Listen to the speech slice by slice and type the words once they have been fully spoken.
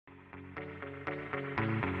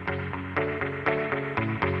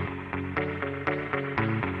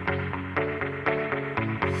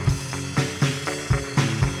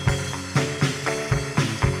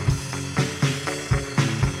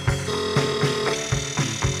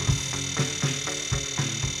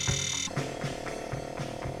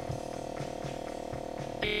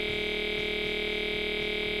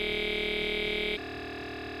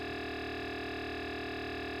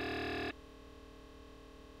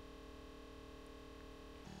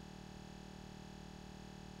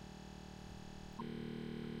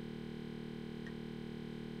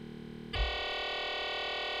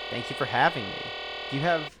Thank you for having me. Do you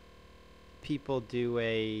have people do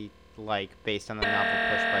a like based on the novel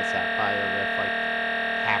Push by Sapphire riff like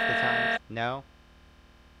half the times? No?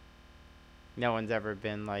 No one's ever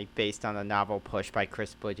been like based on the novel Push by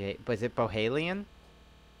Chris Was it Bohalian?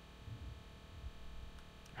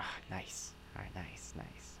 Ah, nice. All right, nice,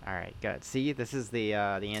 nice. All right, good. See, this is the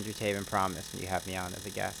Andrew Taven promise when you have me on as a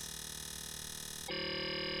guest.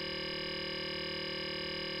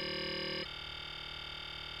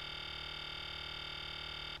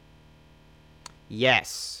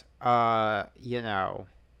 Yes. Then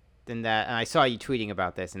that, and I saw you tweeting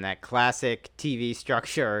about this, and that classic TV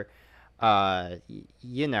structure.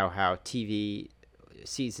 You know how TV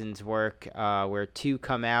seasons work, where two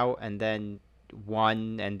come out, and then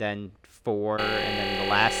one, and then four, and then the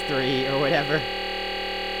last three, or whatever.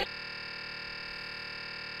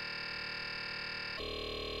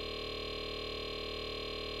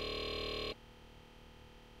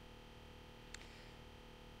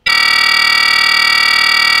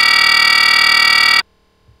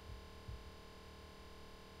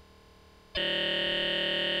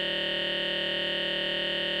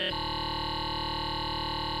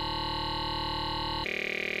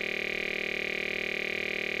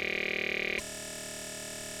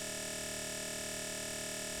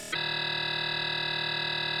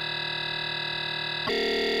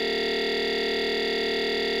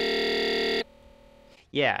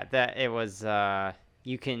 Yeah, that it was.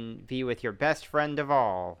 You can be with your best friend of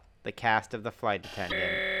all, the cast of The Flight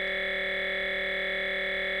Attendant.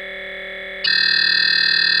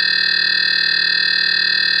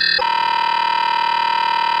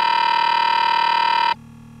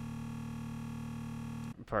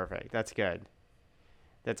 Perfect. That's good.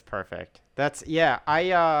 That's perfect. That's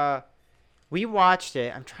yeah. We watched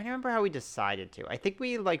it. I'm trying to remember how we decided to. I think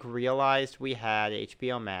we like realized we had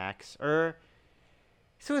HBO Max, or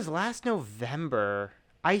so it was last November.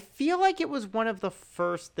 I feel like it was one of the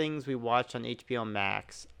first things we watched on HBO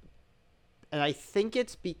Max, and I think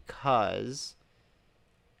it's because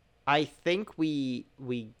I think we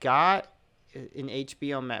got an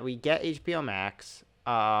HBO Max. We get HBO Max,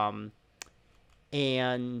 and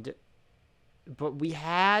but we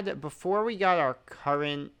had before we got our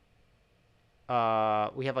current.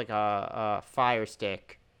 We have like a Fire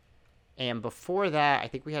Stick, and before that, I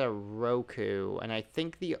think we had a Roku, and I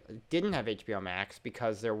think the didn't have HBO Max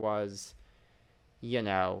because there was,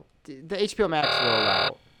 the HBO Max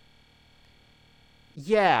rollout.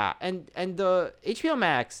 Yeah, and the HBO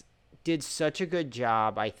Max did such a good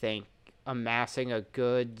job, I think, amassing a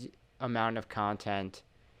good amount of content,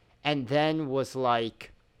 and then was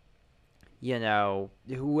like,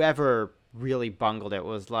 whoever really bungled it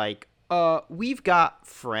was like, we've got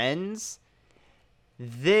friends.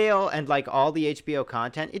 They'll, and like all the HBO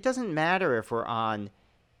content, it doesn't matter if we're on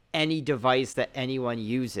any device that anyone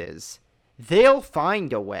uses. They'll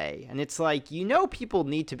find a way. And it's like, people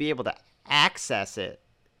need to be able to access it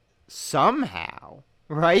somehow,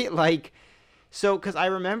 right? Like, so, because I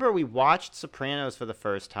remember we watched Sopranos for the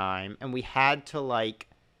first time, and we had to,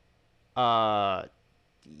 uh,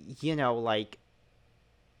 you know, like,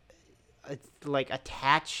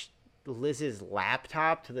 attach Liz's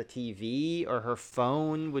laptop to the TV, or her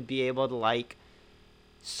phone would be able to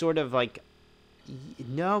sort of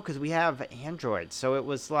no, because we have Android, so it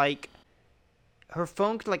was like her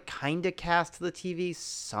phone could kind of cast to the TV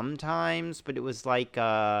sometimes, but it was like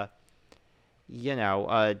you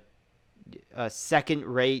know a second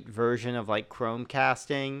rate version of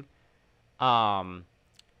Chromecasting, um,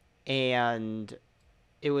 and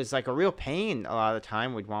it was like a real pain a lot of the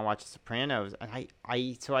time. We'd want to watch The Sopranos, and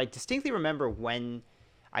I distinctly remember when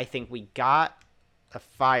I think we got a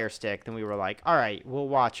Fire Stick, then we were like, all right, we'll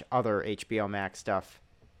watch other HBO Max stuff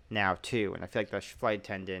now too. And I feel like the flight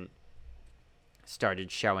attendant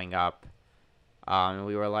started showing up, and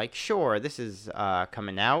we were like, sure, this is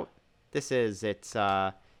coming out. It's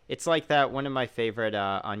like that one of my favorite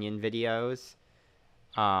Onion videos,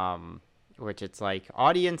 which it's like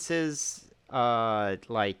audiences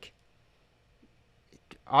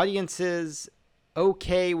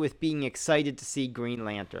okay with being excited to see Green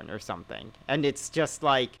Lantern or something. And it's just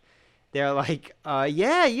like they're like,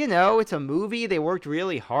 yeah, it's a movie. They worked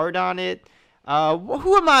really hard on it.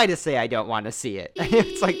 Who am I to say I don't want to see it?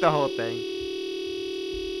 It's like the whole thing.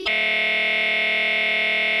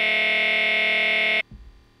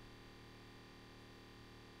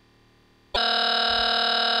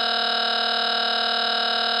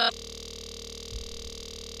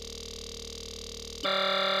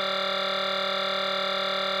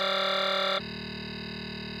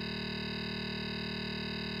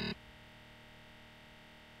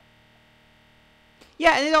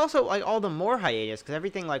 Yeah, and it also like all the more hiatus because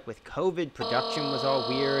everything like with COVID production was all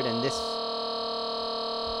weird, and this.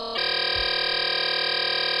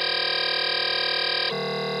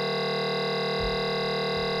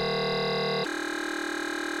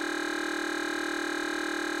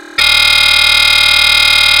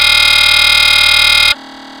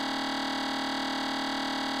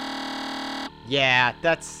 Yeah,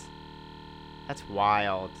 that's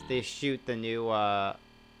wild. They shoot the new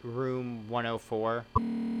Room 104.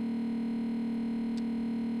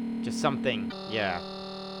 Just something, yeah.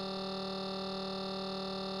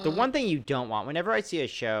 The one thing you don't want, whenever I see a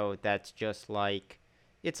show that's just like,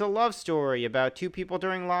 it's a love story about two people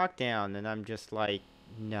during lockdown, and I'm just like,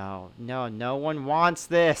 no one wants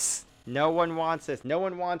this. No one wants this. No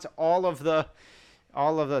one wants all of the,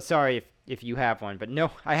 sorry if you have one, but no,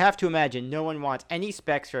 I have to imagine no one wants any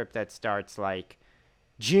spec script that starts like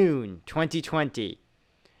June 2020.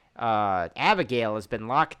 Abigail has been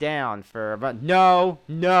locked down for about, no.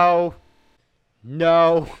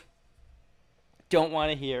 Don't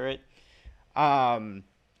want to hear it.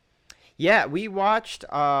 Yeah, we watched.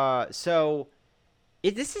 This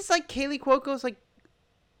is like Kaylee Cuoco's like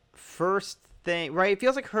first thing, right? It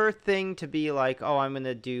feels like her thing to be like, oh, I'm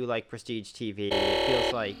gonna do like prestige TV. It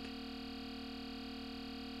feels like.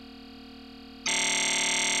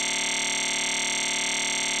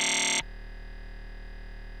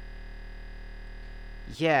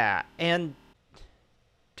 Yeah, and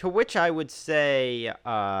to which I would say,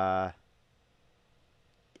 I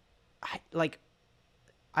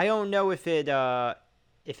don't know if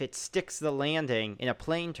it sticks the landing in a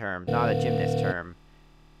plane term, not a gymnast term,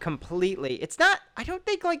 completely. It's not. I don't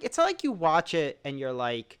think like it's not like you watch it and you're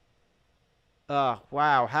like,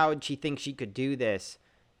 wow, how did she think she could do this?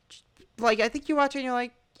 Like I think you watch it and you're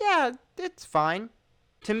like, yeah, it's fine.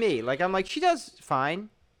 To me, like I'm like she does fine.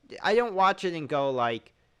 I don't watch it and go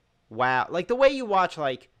like, wow, like the way you watch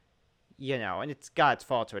like and it's God's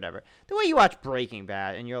fault or whatever. The way you watch Breaking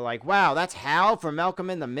Bad and you're like, wow, that's Hal from Malcolm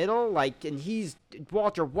in the Middle, like, and he's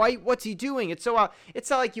Walter White. What's he doing? It's so. It's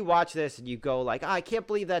not like you watch this and you go like, I can't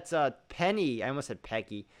believe that's Penny. I almost said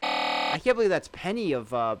Peggy. I can't believe that's Penny of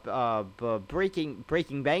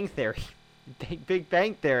Breaking Bang Theory, Big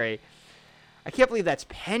Bang Theory. I can't believe that's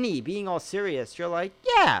Penny being all serious. You're like,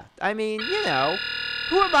 yeah. I mean,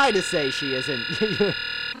 who am I to say she isn't?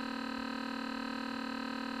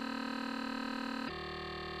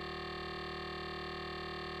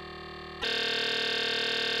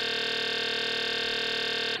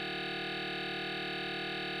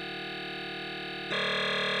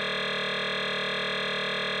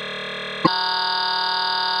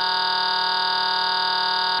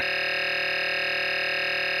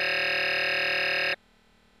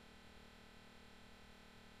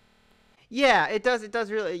 Yeah, it does. It does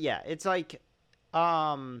really. Yeah, it's like,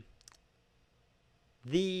 um,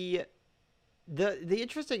 the the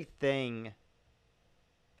interesting thing.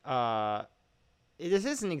 Uh, this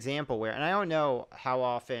is an example where, and I don't know how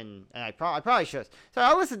often, and I probably should. So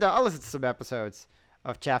I'll listen to some episodes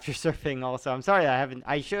of Chapter Surfing. Also, I'm sorry I haven't.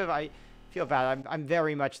 I should have. I feel bad. I'm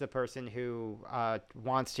very much the person who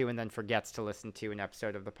wants to and then forgets to listen to an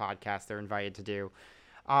episode of the podcast they're invited to do.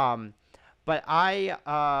 Um, but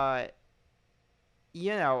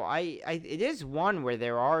it is one where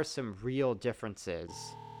there are some real differences.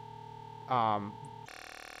 Um,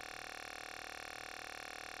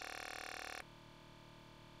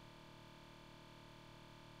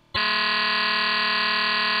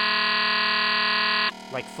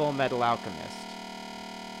 like Full Metal Alchemist.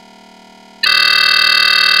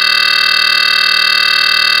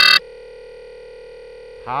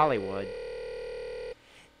 Hollywood.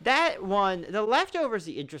 That one, The Leftovers,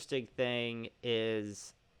 the interesting thing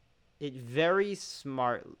is it very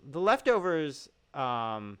smart. The Leftovers,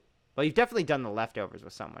 well, you've definitely done The Leftovers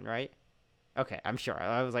with someone, right? Okay, I'm sure.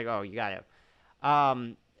 I was like, oh, you got to.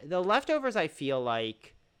 The Leftovers, I feel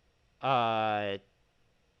like, uh,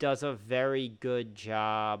 does a very good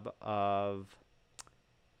job of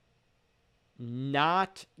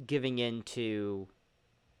not giving into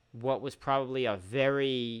what was probably a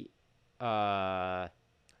very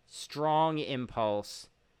strong impulse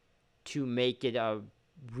to make it a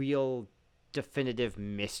real definitive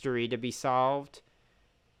mystery to be solved.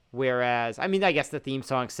 Whereas, I mean, I guess the theme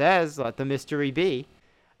song says, let the mystery be.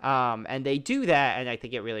 And they do that, and I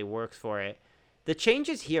think it really works for it. The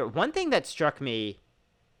changes here, one thing that struck me,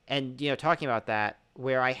 and, talking about that,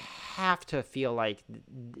 where I have to feel like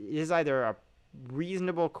it is either a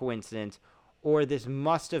reasonable coincidence or this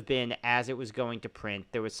must have been as it was going to print.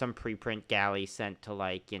 There was some preprint galley sent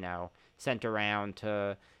to, sent around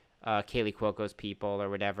to Kaylee Cuoco's people or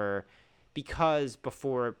whatever. because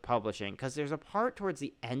before publishing, because there's a part towards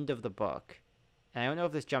the end of the book, and I don't know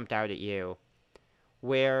if this jumped out at you,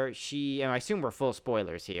 where she, and I assume we're full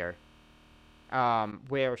spoilers here,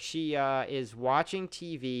 where she is watching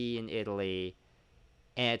TV in Italy,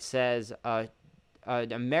 and it says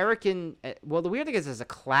an American. Well, the weird thing is, it's a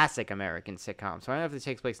classic American sitcom, so I don't know if this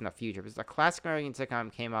takes place in the future, but it's a classic American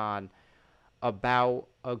sitcom came on about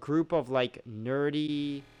a group of like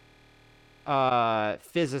nerdy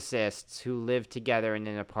physicists who live together in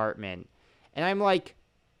an apartment, and I'm like,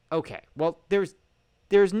 okay, well, there's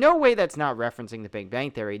no way that's not referencing the Big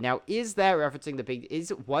Bang Theory. Now, is that referencing the Big?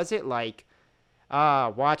 Was it like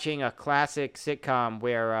watching a classic sitcom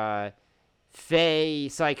where Fey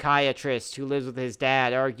psychiatrist who lives with his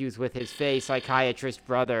dad argues with his Fey psychiatrist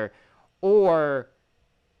brother, and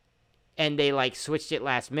they like switched it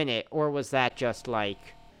last minute, or was that just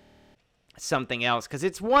like something else? Because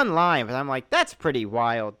it's one line, but I'm like, that's pretty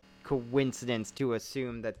wild coincidence to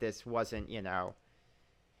assume that this wasn't,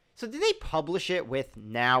 So did they publish it with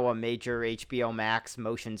now a major HBO Max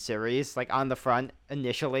motion series, like on the front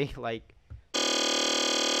initially, like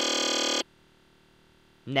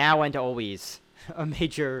now and always a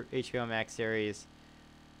major HBO Max series?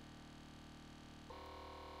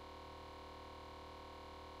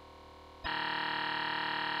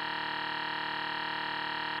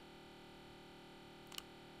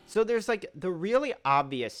 So there's like the really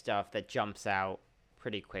obvious stuff that jumps out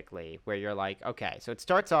pretty quickly, where you're like, okay, so it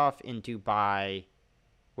starts off in Dubai,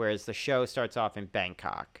 whereas the show starts off in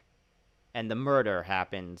Bangkok, and the murder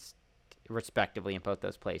happens respectively in both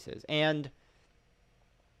those places. And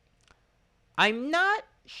I'm not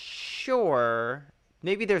sure,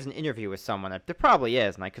 maybe there's an interview with someone, there probably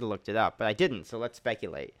is, and I could have looked it up, but I didn't, so let's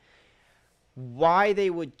speculate why they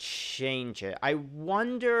would change it. I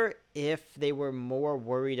wonder if they were more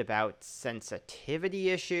worried about sensitivity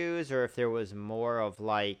issues, or if there was more of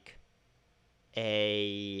like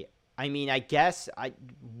I guess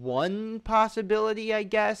one possibility, I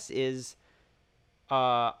guess, is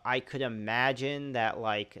I could imagine that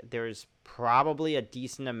like there's probably a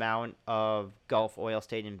decent amount of Gulf oil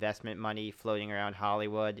state investment money floating around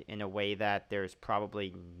Hollywood in a way that there's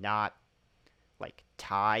probably not like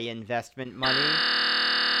Thai investment money.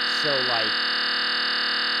 So like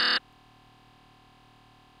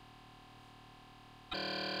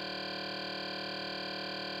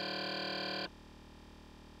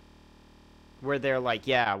where they're like,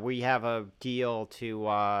 yeah, we have a deal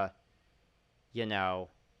to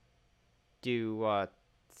do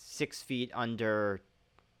 6 feet under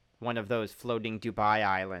one of those floating Dubai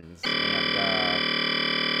islands, and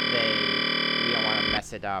we don't want to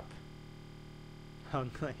mess it up.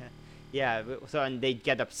 Yeah, so, and they'd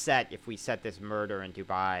get upset if we set this murder in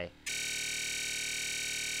Dubai.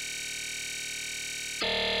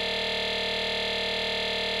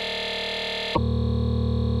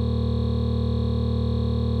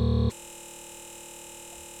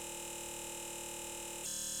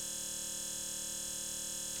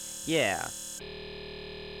 Yeah.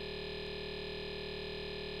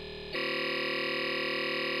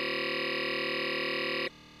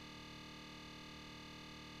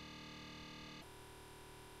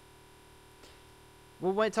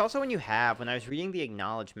 Well, it's also when I was reading the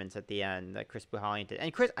acknowledgments at the end that Chris Buhalian did,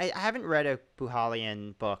 and Chris, I haven't read a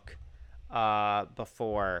Buhalian book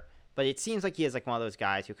before, but it seems like he is like one of those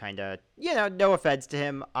guys who kind of, no offense to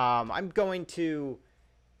him, I'm going to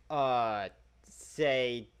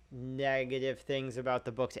say negative things about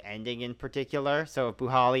the book's ending in particular. So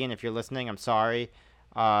Buhalian, if you're listening, I'm sorry,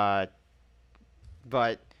 but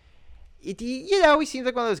he seems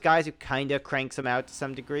like one of those guys who kind of cranks them out to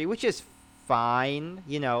some degree, which is fine, a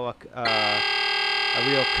real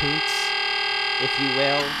Kuntz, if you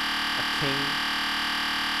will, a king.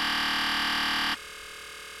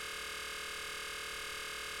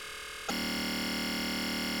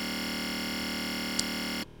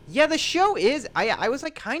 Yeah, the show is, I was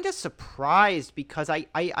like kind of surprised because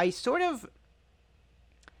I sort of,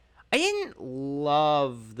 I didn't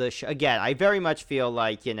love the show. Again, I very much feel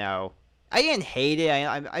like, I didn't hate it.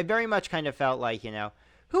 I very much kind of felt like,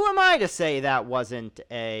 who am I to say that wasn't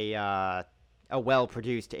a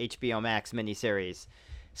well-produced HBO Max miniseries?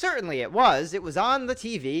 Certainly it was. It was on the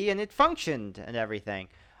TV, and it functioned and everything.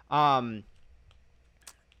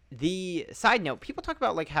 The side note, people talk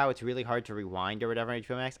about like how it's really hard to rewind or whatever on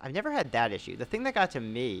HBO Max. I've never had that issue. The thing that got to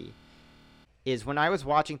me is when I was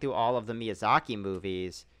watching through all of the Miyazaki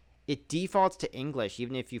movies, it defaults to English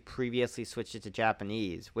even if you previously switched it to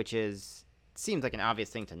Japanese, which seems like an obvious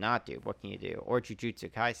thing to not do. What can you do? Or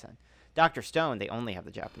Jujutsu Kaisen. Dr. Stone, they only have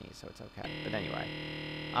the Japanese, so it's okay. But anyway.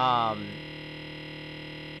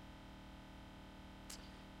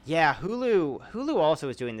 Yeah, Hulu also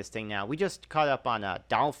is doing this thing now. We just caught up on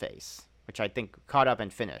Dollface, which I think caught up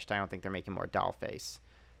and finished. I don't think they're making more Dollface.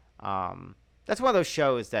 That's one of those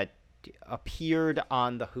shows that appeared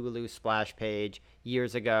on the Hulu splash page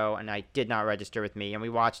years ago, and I did not register with me. And we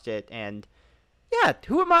watched it, and yeah,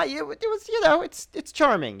 who am I? It was, it's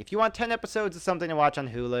charming. If you want 10 episodes of something to watch on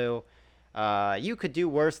Hulu, you could do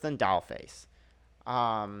worse than Dollface.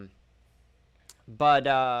 Um,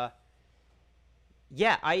 but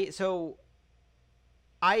yeah, I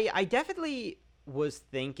definitely was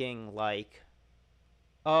thinking like,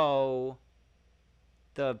 oh,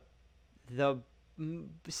 the the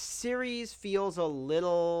series feels a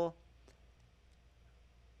little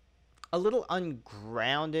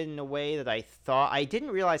ungrounded in a way that I thought. I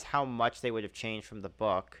didn't realize how much they would have changed from the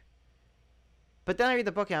book. But then I read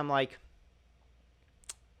the book and I'm like,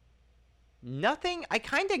 nothing. I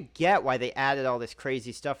kind of get why they added all this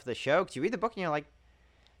crazy stuff to the show, because you read the book and you're like,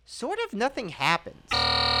 sort of nothing happens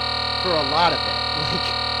for a lot of it.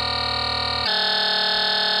 Like,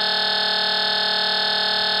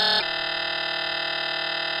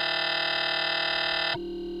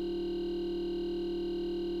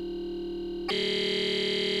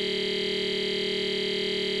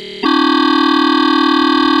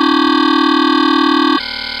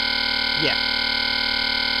 yeah,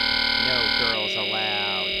 no girls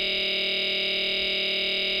allowed.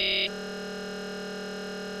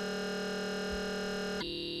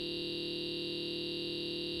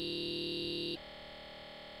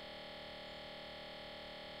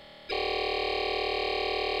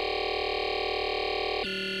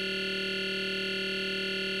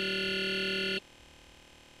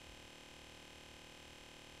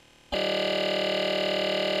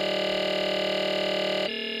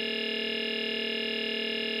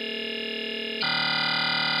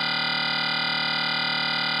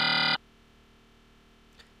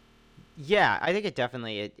 Yeah, I think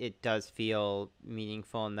it does feel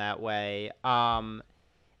meaningful in that way.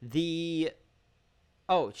 The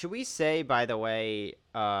Oh, should we say, by the way,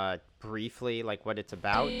 briefly, like, what it's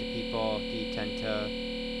about? Do you tend to?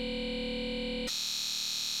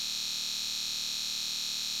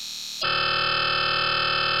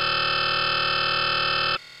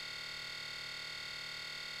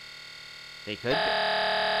 They could be.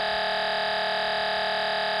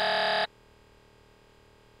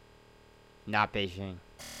 Not Beijing.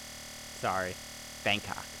 Sorry,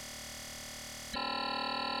 Bangkok.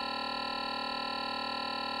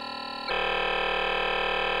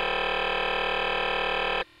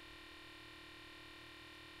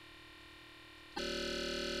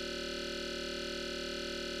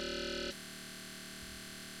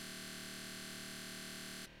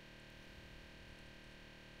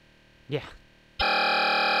 Yeah.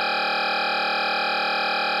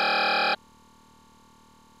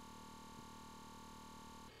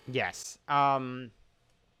 Yes. And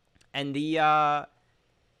the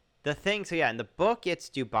thing. So yeah, in the book, it's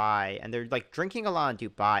Dubai, and they're like drinking a lot in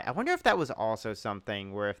Dubai. I wonder if that was also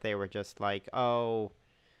something where if they were just like, oh,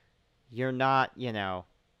 you're not,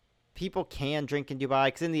 people can drink in Dubai,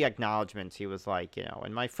 because in the acknowledgments he was like,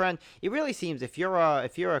 and my friend, it really seems if you're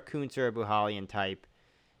a Kuntz or a Buhalian type,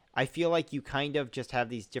 I feel like you kind of just have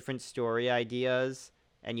these different story ideas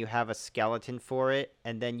and you have a skeleton for it,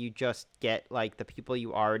 and then you just get like the people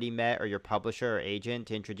you already met or your publisher or agent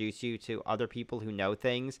to introduce you to other people who know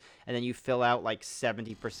things, and then you fill out like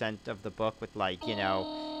 70% of the book with like,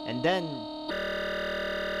 and then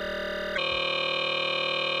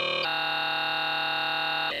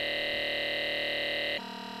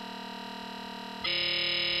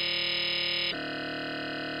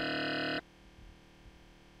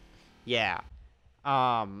yeah.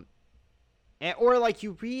 Um or like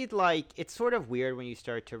you read, like, it's sort of weird when you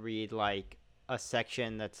start to read like a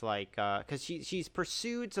section that's like, because she's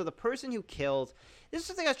pursued. So the person who killed, this is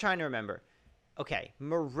something I was trying to remember. Okay,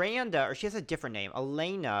 Miranda, or she has a different name,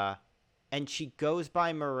 Elena, and she goes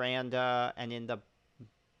by Miranda. And in the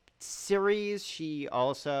series, she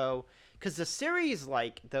also, because the series,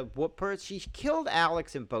 like, the what person, she killed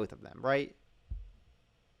Alex in both of them, right?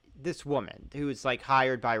 This woman who's like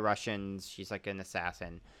hired by Russians, she's like an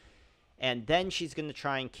assassin, and then she's gonna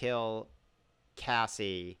try and kill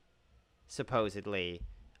Cassie, supposedly.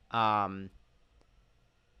 Um,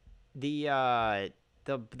 the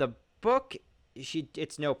book,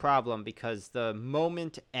 it's no problem, because the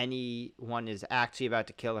moment anyone is actually about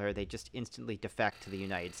to kill her, they just instantly defect to the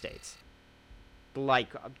United States, like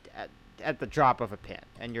at the drop of a pin,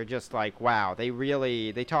 and you're just like, wow, they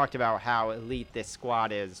talked about how elite this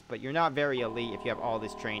squad is, but you're not very elite if you have all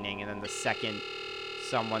this training, and then the second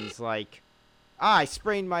someone's like, I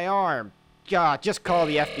sprained my arm. God, just call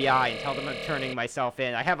the FBI and tell them I'm turning myself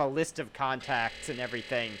in. I have a list of contacts and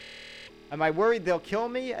everything. Am I worried they'll kill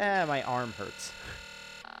me? My arm hurts.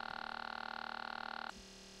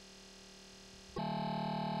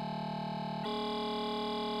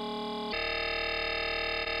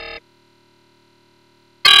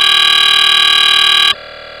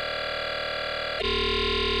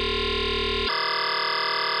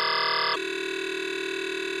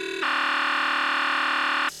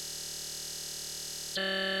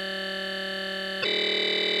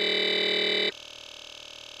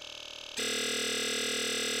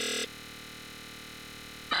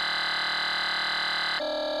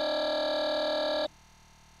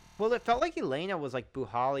 Well, it felt like Elena was like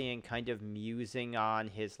Buhalian kind of musing on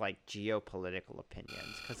his like geopolitical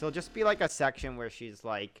opinions. Because there'll just be like a section where she's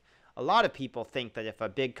like, a lot of people think that if a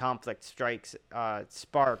big conflict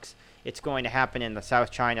sparks, it's going to happen in the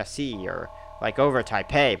South China Sea or like over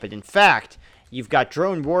Taipei. But in fact, you've got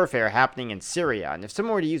drone warfare happening in Syria. And if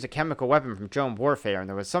someone were to use a chemical weapon from drone warfare and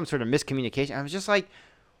there was some sort of miscommunication, I was just like,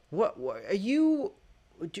 what are you,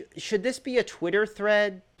 should this be a Twitter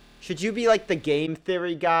thread? Should you be like the game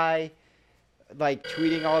theory guy, like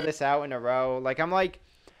tweeting all this out in a row? Like I'm like,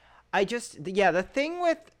 the thing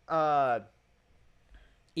with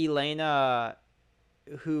Elena,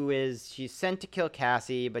 she's sent to kill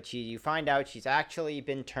Cassie, but you find out she's actually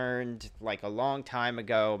been turned like a long time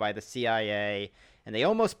ago by the CIA, and they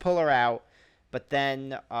almost pull her out, but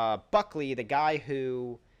then Buckley, the guy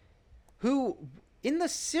who in the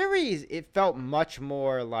series it felt much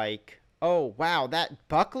more like, oh, wow, that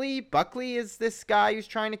Buckley is this guy who's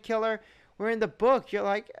trying to kill her. Where in the book, you're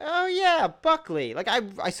like, oh, yeah, Buckley. Like,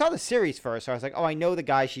 I saw the series first, so I was like, oh, I know the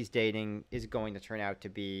guy she's dating is going to turn out to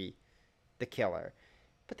be the killer.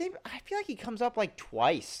 But I feel like he comes up, like,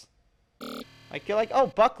 twice. Like, you're like, oh,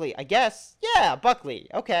 Buckley, I guess. Yeah, Buckley,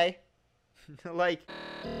 okay. Like...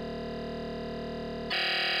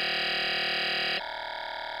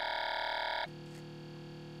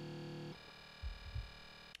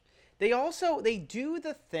 They do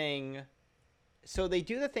the thing. So they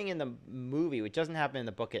do the thing in the movie, which doesn't happen in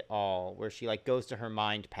the book at all, where she like goes to her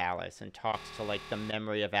mind palace and talks to like the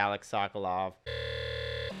memory of Alex Sokolov.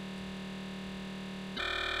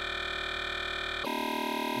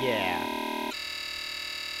 Yeah.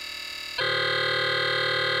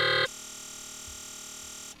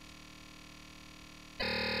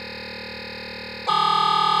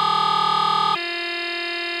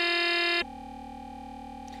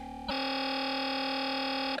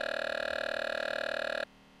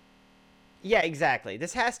 Yeah, exactly.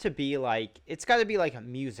 This has to be like, it's got to be like a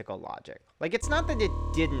musical logic. Like, it's not that it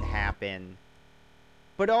didn't happen,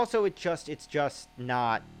 but also it's just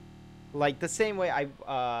not like the same way I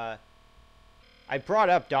brought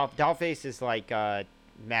up Dollface's like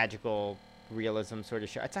magical realism sort of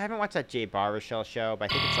show. I haven't watched that Jay Baruchel show,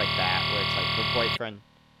 but I think it's like that where it's like her boyfriend.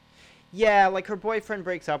 Yeah, like her boyfriend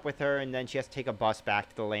breaks up with her, and then she has to take a bus back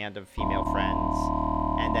to the land of female friends,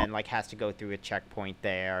 and then like has to go through a checkpoint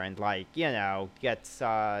there, and like gets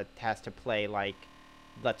has to play like,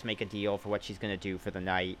 let's make a deal for what she's gonna do for the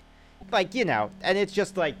night, like and it's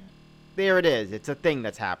just like, there it is. It's a thing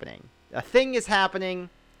that's happening. A thing is happening.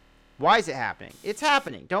 Why is it happening? It's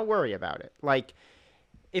happening. Don't worry about it. Like,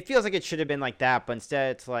 it feels like it should have been like that, but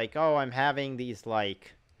instead it's like, oh, I'm having these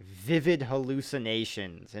like vivid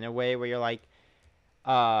hallucinations in a way where you're like,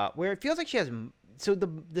 where it feels like she has. So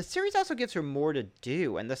the series also gives her more to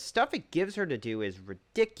do, and the stuff it gives her to do is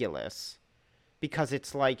ridiculous, because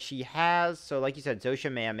it's like she has. So like you said,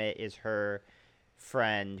 Zosha Mamet is her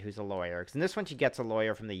friend who's a lawyer. Because in this one, she gets a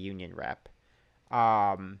lawyer from the union rep.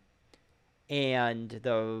 And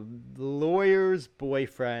the lawyer's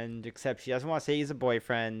boyfriend, except she doesn't want to say he's a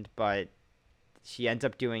boyfriend, but she ends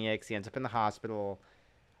up doing it because he ends up in the hospital.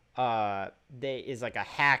 Is like a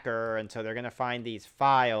hacker, and so they're gonna find these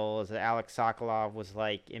files that Alex Sokolov was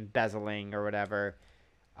like embezzling or whatever.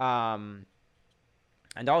 And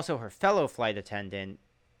also her fellow flight attendant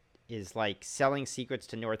is like selling secrets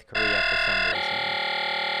to North Korea for some reason.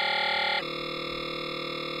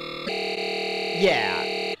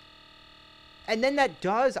 Yeah. And then I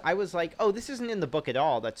was like, oh, this isn't in the book at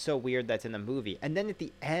all. That's so weird that's in the movie. And then at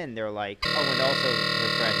the end, they're like, oh, and also her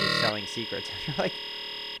friend is selling secrets. And you're like,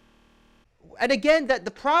 and again, that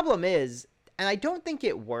the problem is, and I don't think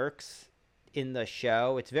it works in the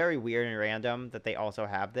show. It's very weird and random that they also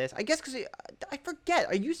have this. I guess because I forget.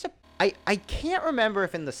 I can't remember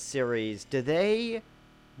if in the series, do they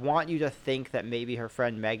want you to think that maybe her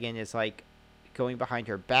friend Megan is like going behind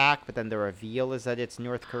her back, but then the reveal is that it's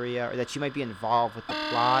North Korea, or that she might be involved with the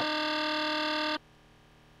plot.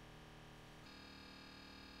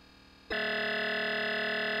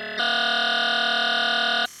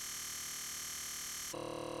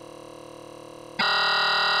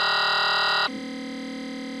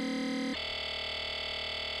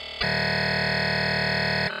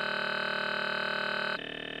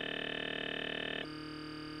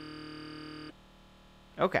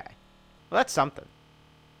 Okay. Well, that's something.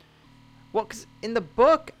 Well, because in the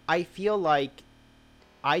book, I feel like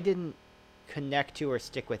I didn't connect to or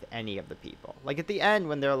stick with any of the people. Like at the end,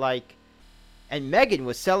 when they're like, and Megan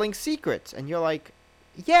was selling secrets, and you're like,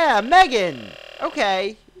 yeah, Megan!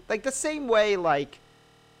 Okay. Like the same way, like,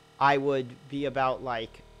 I would be about,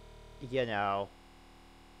 like, you know,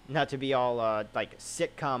 not to be all, like,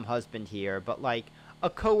 sitcom husband here, but, like, a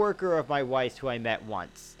coworker of my wife's who I met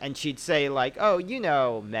once, and she'd say, like, oh, you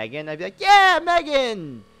know Megan. I'd be like, yeah,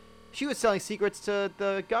 Megan! She was selling secrets to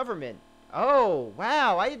the government. Oh,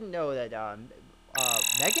 wow, I didn't know that,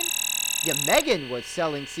 Megan? Yeah, Megan was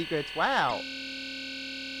selling secrets, wow.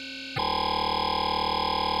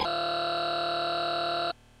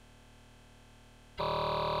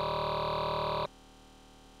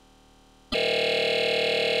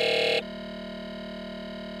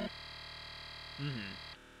 Mm-hmm.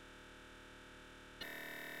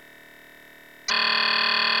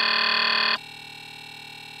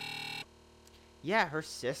 Yeah, her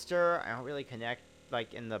sister, I don't really connect,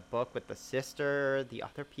 like, in the book with the sister, the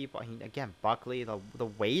other people. I mean, again, Buckley, the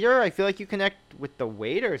waiter, I feel like you connect with the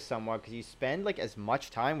waiter somewhat because you spend, like, as much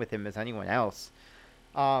time with him as anyone else.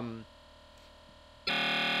 Um,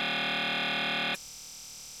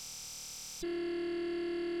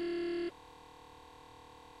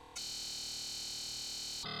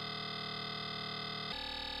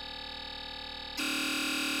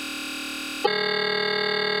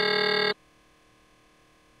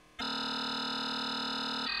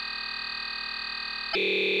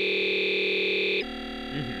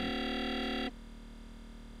 mhm.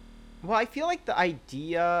 Well, I feel like the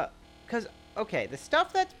idea, because, okay, the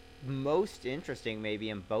stuff that's most interesting maybe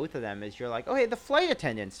in both of them is you're like, okay, the flight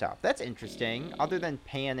attendant stuff, that's interesting. Other than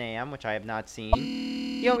Pan Am, which I have not seen,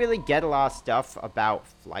 you don't really get a lot of stuff about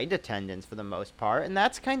flight attendants for the most part, and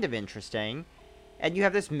that's kind of interesting. And you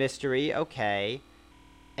have this mystery, okay,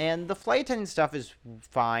 and the flight attendant stuff is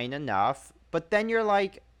fine enough, but then you're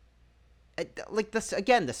like this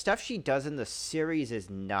again, the stuff she does in the series is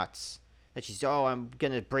nuts. That she's, oh, I'm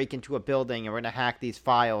gonna break into a building and we're gonna hack these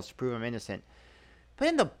files to prove I'm innocent. But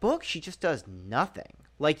in the book, she just does nothing.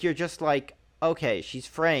 Like, you're just like, okay, she's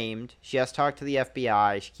framed. She has to talk to the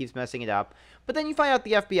FBI. She keeps messing it up. But then you find out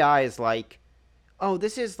the FBI is like, oh,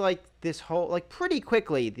 this is like this whole, like, pretty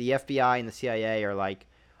quickly, the FBI and the CIA are like,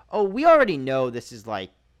 oh, we already know this is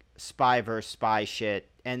like spy versus spy shit.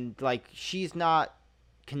 And, like, she's not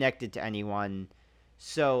connected to anyone.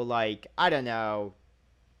 So, like, I don't know.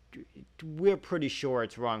 We're pretty sure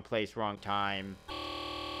it's wrong place, wrong time.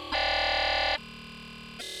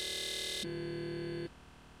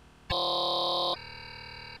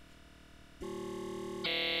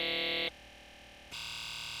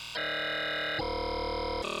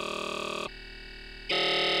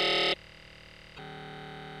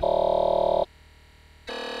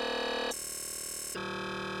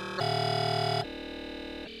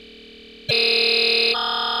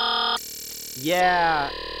 Yeah.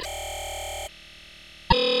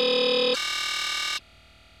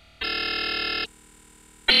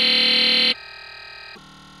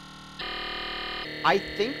 I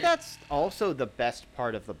think that's also the best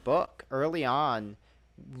part of the book. Early on,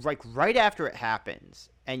 like right after it happens,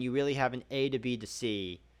 and you really have an A to B to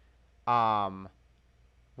C, um,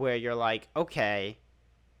 where you're like, okay,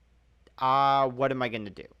 what am I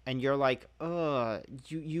gonna do? And you're like,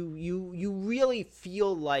 you really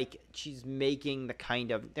feel like she's making the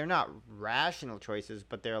kind of, they're not rational choices,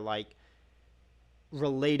 but they're like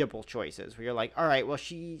relatable choices where you're like, all right, well,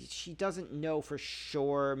 she doesn't know for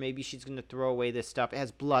sure, maybe she's going to throw away this stuff, it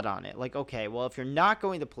has blood on it. Like, okay, well, if you're not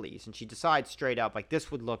going to police, and she decides straight up, like, this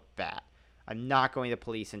would look bad, I'm not going to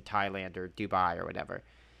police in Thailand or Dubai or whatever.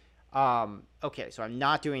 Okay, so I'm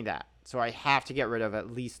not doing that, so I have to get rid of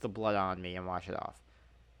at least the blood on me and wash it off.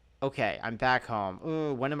 Okay, I'm back home.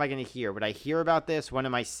 Ooh, when am I going to hear? Would I hear about this? When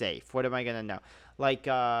am I safe? What am I going to know? Like,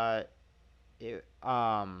 it,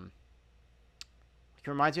 it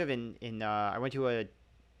reminds me of in I went to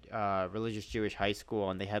a religious Jewish high school,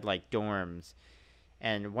 and they had like dorms,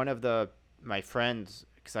 and one of the my friends,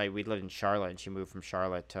 because I we lived in Charlotte, and she moved from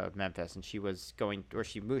Charlotte to Memphis, and she was going, or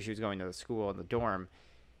she moved, she was going to the school in the dorm,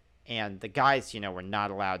 and the guys, were not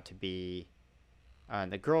allowed to be in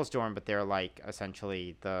the girls' dorm, but they're like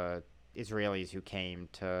essentially the Israelis who came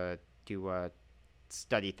to do a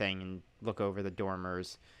study thing and look over the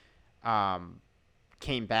dormers. Um,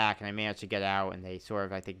 Came back, and I managed to get out, and they sort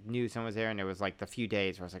of, I think, knew someone was there, and it was like the few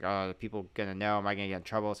days where I was like, oh, are people gonna know? Am I gonna get in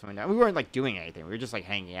trouble? Someone, we weren't like doing anything. We were just like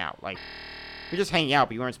hanging out. Like, we were just hanging out,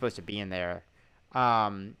 but you weren't supposed to be in there.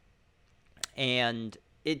 And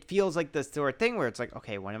it feels like the sort of thing where it's like,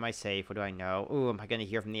 okay, when am I safe? What do I know? Ooh, am I going to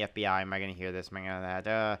hear from the FBI? Am I going to hear this? Am I going to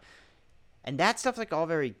that? And that stuff's like all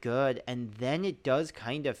very good. And then it does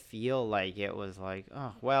kind of feel like it was like,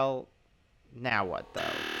 oh, well, now what though?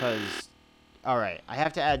 Because, all right, I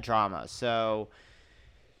have to add drama. So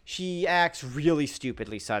she acts really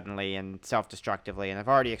stupidly suddenly and self-destructively. And I've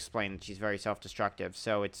already explained that she's very self-destructive.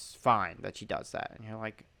 So it's fine that she does that. And you're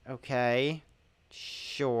like, okay,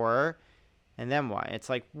 sure. And then what? It's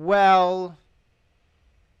like, well,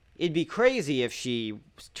 it'd be crazy if she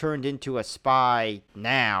turned into a spy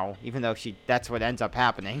now, even though that's what ends up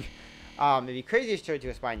happening. It'd be crazy if she turned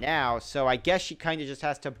into a spy now, so I guess she kind of just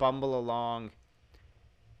has to bumble along.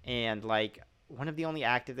 And, like, one of the only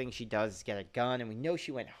active things she does is get a gun, and we know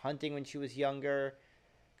she went hunting when she was younger.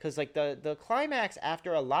 Because, like, the climax,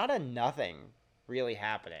 after a lot of nothing really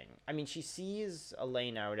happening. I mean, she sees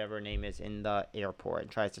Elena, or whatever her name is, in the airport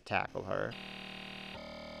and tries to tackle her.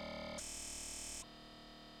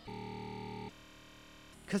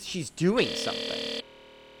 Because she's doing something.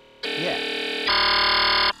 Yeah.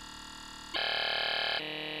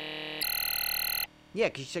 Yeah,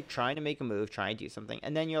 because she's like trying to make a move, trying to do something.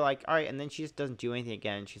 And then you're like, all right, and then she just doesn't do anything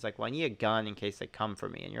again. And she's like, well, I need a gun in case they come for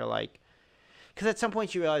me. And you're like, because at some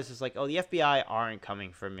point she realizes, like, oh, the FBI aren't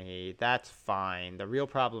coming for me. That's fine. The real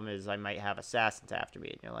problem is I might have assassins after me.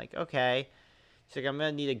 And you're like, okay. She's like, I'm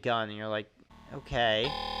going to need a gun. And you're like, okay.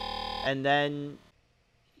 And then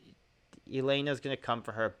Elena's going to come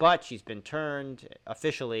for her, but she's been turned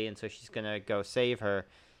officially, and so she's going to go save her.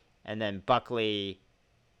 And then Buckley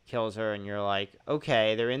kills her, and you're like,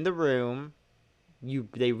 okay, they're in the room.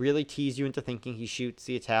 They really tease you into thinking he shoots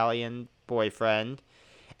the Italian boyfriend.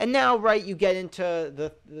 And now, right, you get into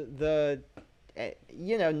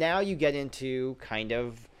now you get into kind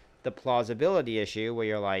of the plausibility issue where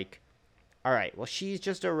you're like, all right, well, she's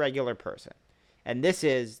just a regular person. And this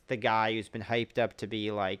is the guy who's been hyped up to be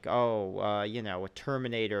like, a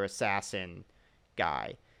Terminator assassin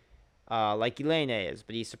guy. Like Elena is,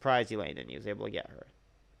 but he surprised Elena and he was able to get her.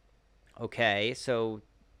 Okay, so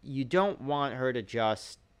you don't want her to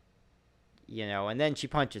just, and then she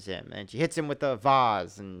punches him and she hits him with a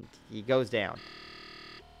vase and he goes down.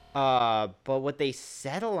 But what they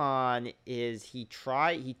settle on is he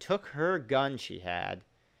took her gun she had,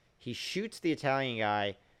 he shoots the Italian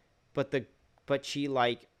guy, but she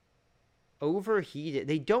like overheated.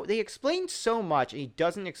 They explain so much, and he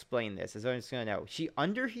doesn't explain this, as I'm just gonna know. She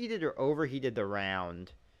underheated or overheated the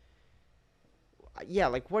round. Yeah,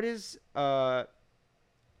 like what is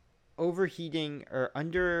overheating or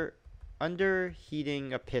underheating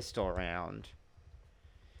a pistol round?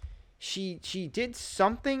 She did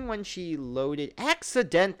something when she loaded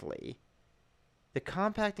accidentally. The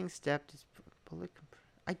compacting step is bullet.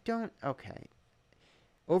 Okay.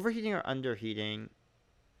 Overheating or underheating?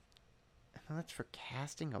 That's for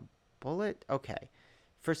casting a bullet? Okay.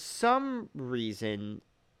 For some reason,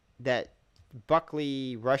 that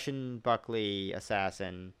Russian Buckley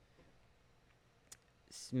assassin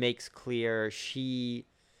makes clear she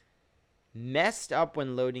messed up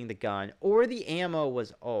when loading the gun, or the ammo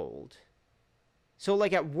was old. So,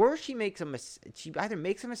 like, at worst, she either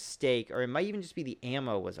makes a mistake, or it might even just be the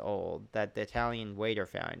ammo was old that the Italian waiter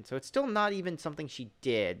found. So it's still not even something she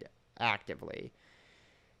did actively.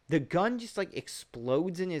 The gun just, like,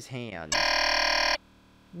 explodes in his hand.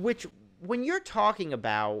 Which, when you're talking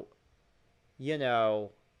about,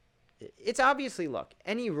 it's obviously, look,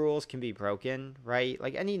 any rules can be broken, right?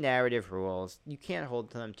 Like, any narrative rules, you can't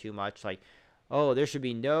hold to them too much. Like, oh, there should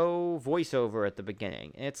be no voiceover at the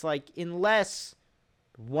beginning. And it's like, unless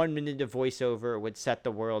 1 minute of voiceover would set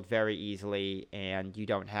the world very easily, and you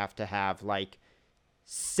don't have to have, like,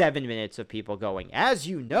 7 minutes of people going, as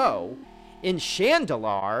you know, in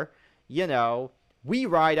Chandelar, we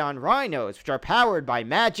ride on rhinos, which are powered by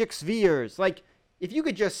magic spheres. Like, if you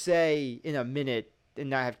could just say in a minute and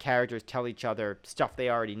not have characters tell each other stuff they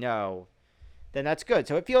already know, then that's good.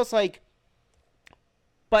 So it feels like,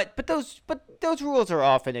 but those rules are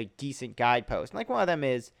often a decent guidepost. And like one of them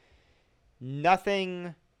is,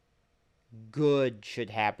 nothing good should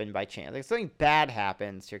happen by chance. Like, if something bad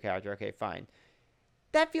happens to your character, okay, fine.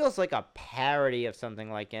 That feels like a parody of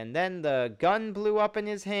something like, and then the gun blew up in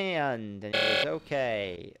his hand, and it was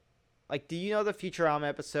okay. Like, do you know the Futurama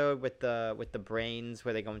episode with the brains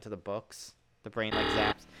where they go into the books? The brain, like,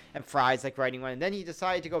 zaps. And Fry's, like, writing one, and then he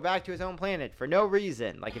decided to go back to his own planet for no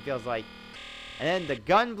reason. Like, it feels like. And then the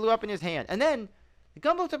gun blew up in his hand. And then the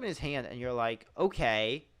gun blows up in his hand, and you're like,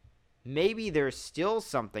 okay, maybe there's still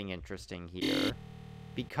something interesting here.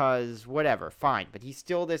 Because, whatever, fine. But he's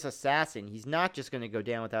still this assassin. He's not just going to go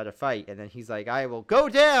down without a fight. And then he's like, I will go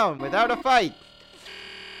down without a fight.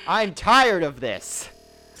 I'm tired of this.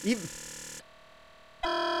 Even...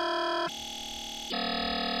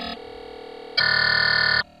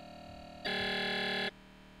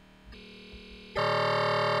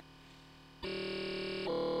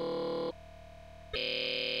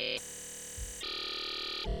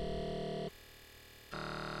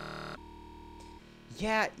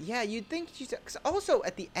 Yeah, you'd think she's... Cause also,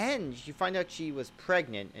 at the end, you find out she was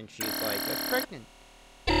pregnant, and she's like, I'm pregnant.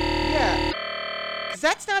 Yeah. Because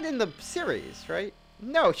that's not in the series, right?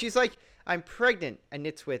 No, she's like, I'm pregnant, and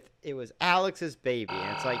it was Alex's baby.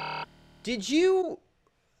 And it's like, did you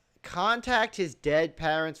contact his dead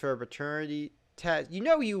parents for a paternity test? You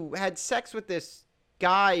know you had sex with this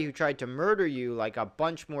guy who tried to murder you, like, a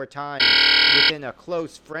bunch more times within a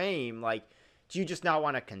close frame. Like, do you just not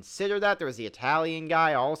want to consider that? There was the Italian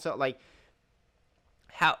guy also. Like,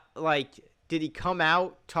 how, like, did he come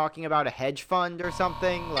out talking about a hedge fund or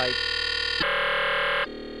something? Like,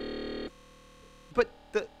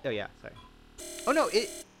 but oh yeah, sorry. Oh no,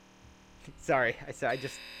 sorry, sorry.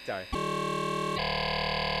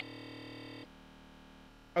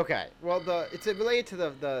 Okay, well, it's related to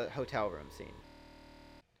the hotel room scene.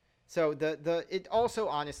 So it also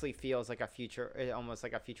honestly feels like almost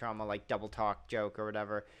like a Futurama, like, double talk joke or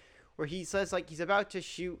whatever, where he says, like, he's about to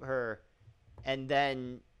shoot her, and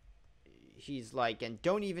then he's like, and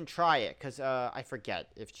don't even try it, because I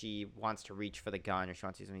forget if she wants to reach for the gun or she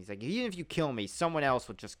wants to do something. He's like, even if you kill me, someone else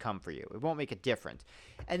will just come for you. It won't make a difference.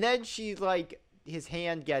 And then she's like, his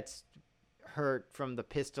hand gets hurt from the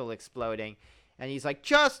pistol exploding, and he's like,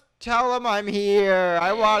 just tell him I'm here.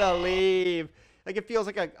 I want to leave. Like, it feels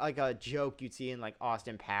like a joke you'd see in, like,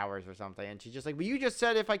 Austin Powers or something. And she's just like, but you just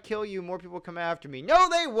said if I kill you, more people will come after me. No,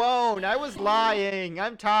 they won't. I was lying.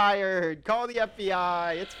 I'm tired. Call the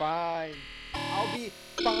FBI. It's fine. I'll be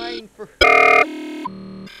fine for...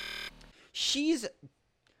 She's...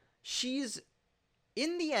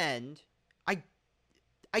 In the end, I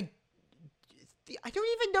don't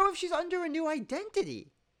even know if she's under a new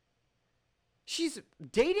identity. She's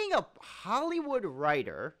dating a Hollywood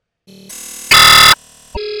writer...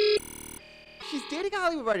 She's dating a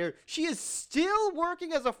Hollywood writer. She is still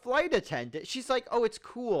working as a flight attendant. She's like, oh, it's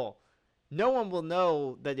cool. No one will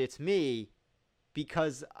know that it's me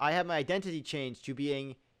because I have my identity changed to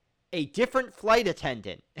being a different flight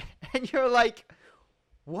attendant. And you're like,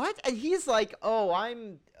 what? And he's like, oh,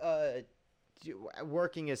 I'm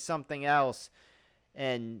working as something else.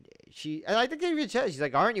 And I think they even said, she's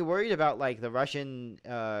like, aren't you worried about, like, the Russian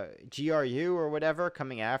GRU or whatever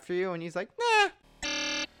coming after you? And he's like, nah,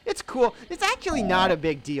 it's cool. It's actually not a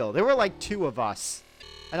big deal. There were, like, 2 of us,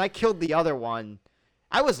 and I killed the other one.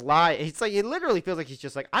 I was lying. It's like, it literally feels like he's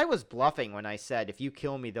just like, I was bluffing when I said, if you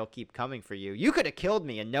kill me, they'll keep coming for you. You could have killed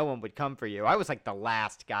me and no one would come for you. I was, like, the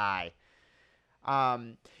last guy.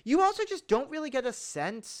 You also just don't really get a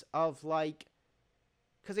sense of, like,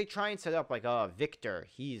 because they try and set up, like, oh, Victor,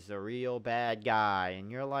 he's the real bad guy.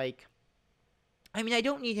 And you're like, I mean, I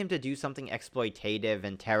don't need him to do something exploitative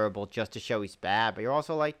and terrible just to show he's bad. But you're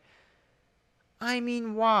also like, I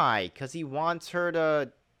mean, why? Because he wants her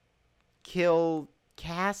to kill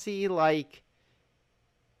Cassie? Like,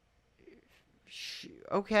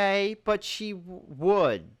 okay, but she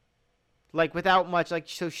would. Like, without much, like,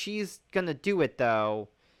 so she's gonna do it, though.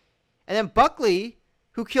 And then Buckley,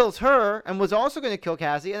 who kills her and was also going to kill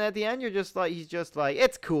Cassie, and at the end, he's just like,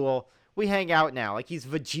 it's cool. We hang out now. Like, he's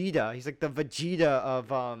Vegeta. He's like the Vegeta of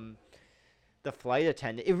the flight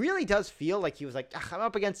attendant. It really does feel like he was like, I'm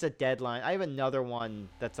up against a deadline. I have another one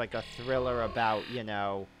that's like a thriller about, you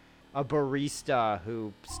know, a barista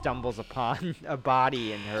who stumbles upon a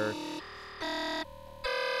body in her...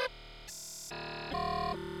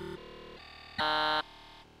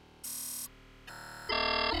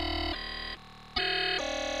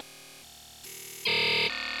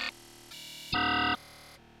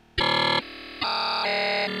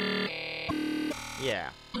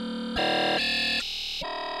 Yeah.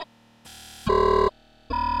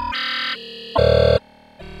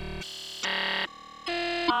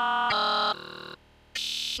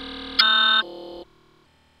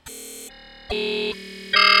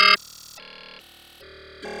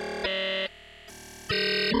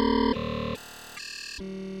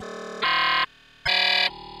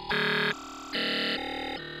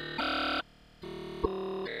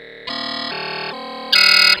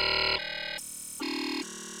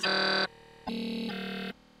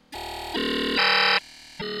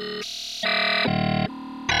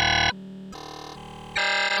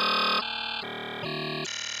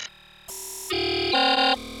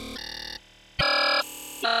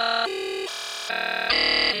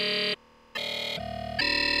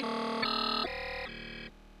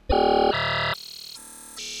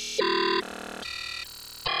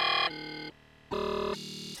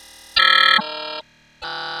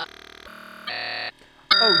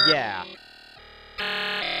 Yeah.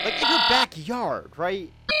 Like, in her backyard,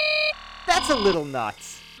 right? That's a little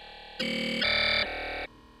nuts.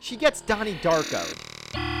 She gets Donnie Darko'd.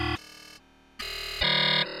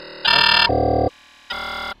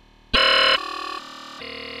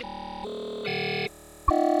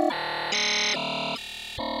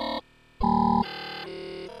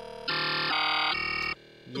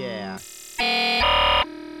 Okay. Yeah.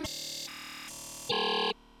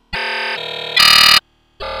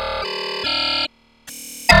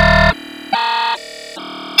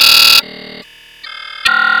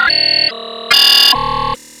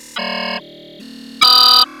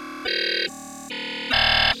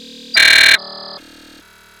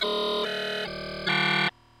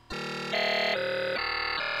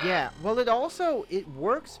 Yeah, well, it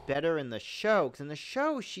works better in the show, because in the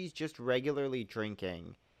show, she's just regularly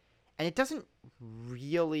drinking, and it doesn't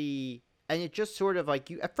really, and it just sort of, like,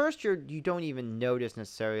 at first, you don't even notice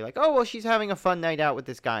necessarily, like, oh, well, she's having a fun night out with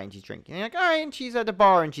this guy, and she's drinking, and you're like, all right, and she's at the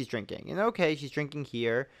bar, and she's drinking, and okay, she's drinking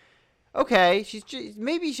here, okay, she's just,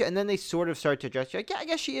 and then they sort of start to address, like, yeah, I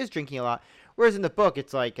guess she is drinking a lot. Whereas in the book,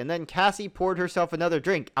 it's like, and then Cassie poured herself another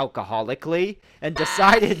drink, alcoholically, and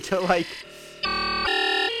decided to, like,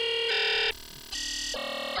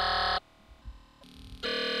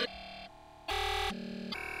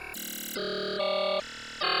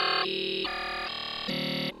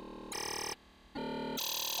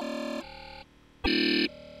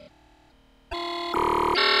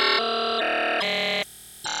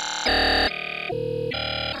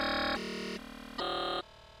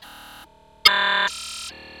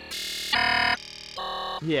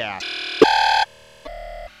 yeah.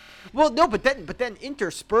 Well, no, but then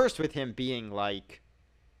interspersed with him being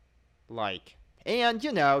and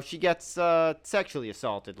she gets sexually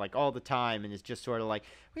assaulted like all the time, and it's just sort of like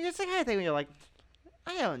when you're just like, I think when you're like,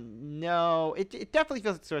 I don't know, it definitely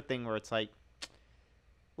feels like the sort of thing where it's like,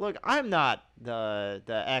 look, I'm not the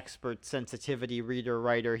expert sensitivity reader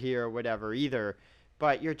writer here or whatever either,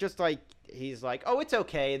 but you're just like, he's like, oh, it's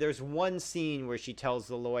okay. There's one scene where she tells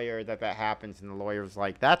the lawyer that happens, and the lawyer's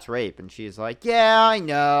like, that's rape, and she's like, yeah, I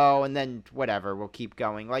know, and then whatever, we'll keep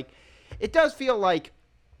going. Like, it does feel like,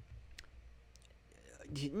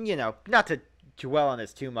 not to dwell on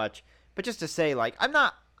this too much, but just to say, like, I'm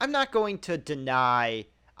not going to deny.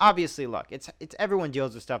 Obviously, look, it's everyone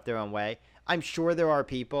deals with stuff their own way. I'm sure there are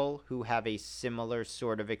people who have a similar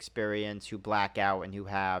sort of experience, who black out and who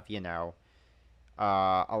have,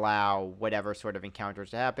 allow whatever sort of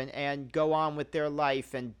encounters to happen and go on with their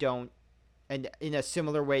life and don't, and in a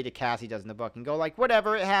similar way to Cassie does in the book, and go like,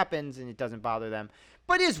 whatever, it happens and it doesn't bother them.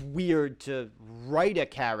 But it's weird to write a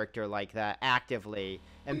character like that actively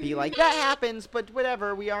and be like, that happens, but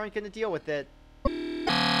whatever, we aren't going to deal with it.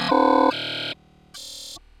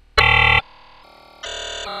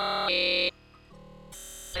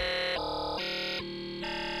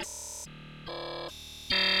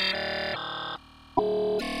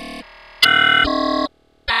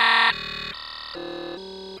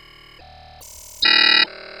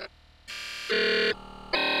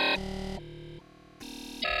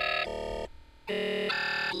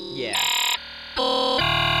 Yeah.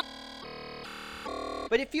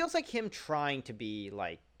 But it feels like him trying to be,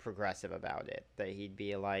 like, progressive about it. That he'd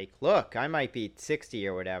be like, look, I might be 60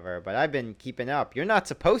 or whatever, but I've been keeping up. You're not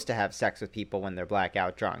supposed to have sex with people when they're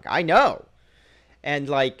blackout drunk. I know. And,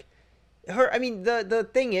 like, the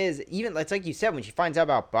thing is, even, it's like you said, when she finds out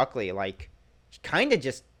about Buckley, like, she kind of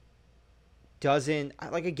just doesn't,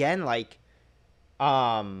 like, again, like,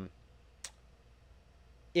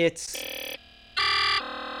 it's...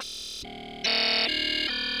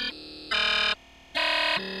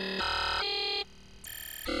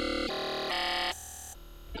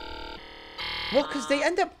 Well, because they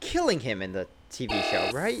end up killing him in the TV show,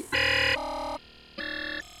 right?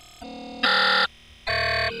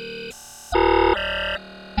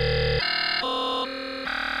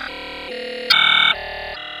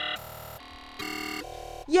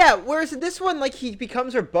 Yeah, whereas in this one, like, he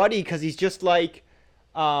becomes her buddy because he's just like,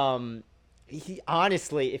 he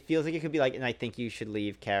honestly, it feels like it could be like, and I think you should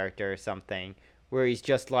leave character or something, where he's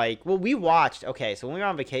just like, well, we watched, okay, so when we were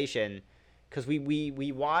on vacation, because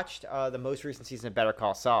we watched the most recent season of Better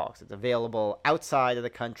Call Saul, 'cause it's available outside of the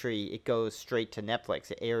country. It goes straight to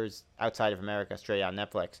Netflix. It airs outside of America straight on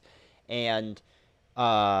Netflix, and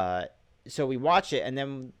so we watched it, and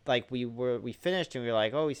then like we finished, and we were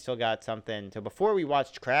like, oh, we still got something. So before we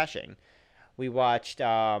watched Crashing, we watched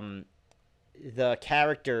the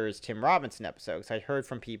Characters Tim Robinson episode. Because I heard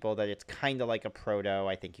from people that it's kind of like a proto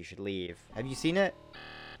I Think You Should Leave. Have you seen it?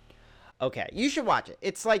 Okay, you should watch it.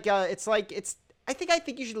 It's like I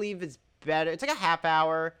think You Should Leave is better. It's like a half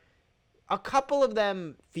hour. A couple of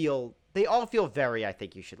them they all feel very, I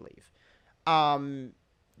think you should leave.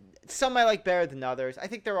 Some I like better than others. I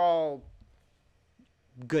think they're all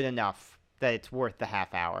good enough that it's worth the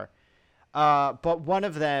half hour. But one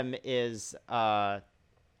of them is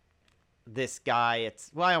this guy.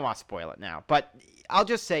 I don't want to spoil it now, but I'll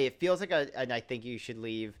just say it feels like an I think you should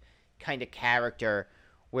leave kind of character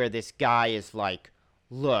where this guy is like,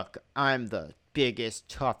 look, I'm the biggest,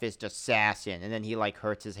 toughest assassin, and then he like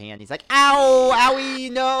hurts his hand. He's like, ow, owie,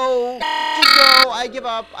 no, just go, I give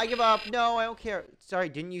up, no, I don't care. Sorry,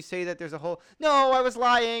 didn't you say that there's a hole? No, I was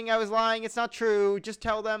lying, it's not true, just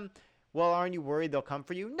tell them. Well, aren't you worried they'll come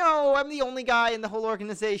for you? No, I'm the only guy in the whole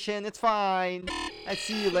organization, it's fine, I'll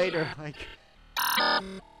see you later. Like, well,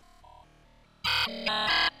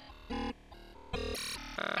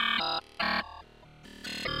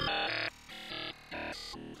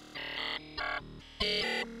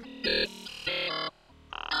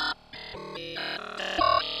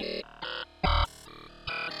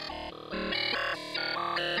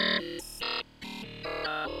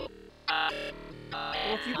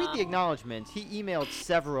 if you read the acknowledgments, he emailed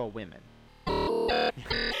several women.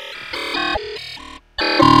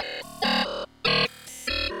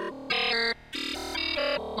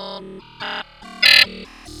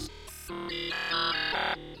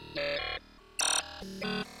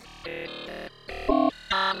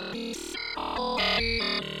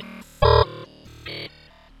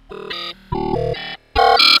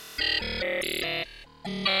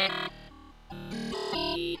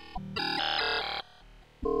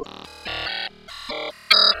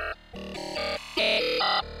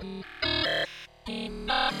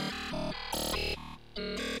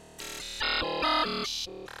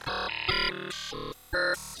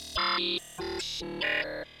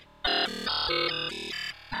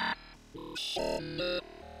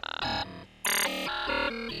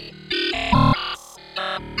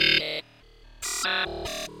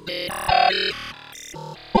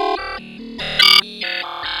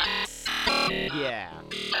 Yeah.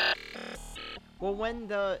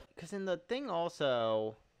 Well, because in the thing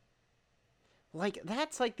also, like,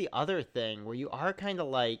 that's like the other thing where you are kind of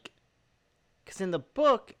like, because in the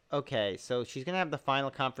book, okay, so she's going to have the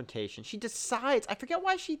final confrontation. She decides, I forget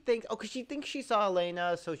why she thinks, because she thinks she saw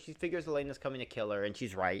Elena, so she figures Elena's coming to kill her, and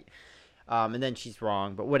she's right. And then she's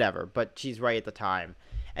wrong, but whatever, but she's right at the time.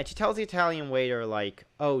 And she tells the Italian waiter, like,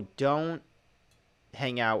 oh, don't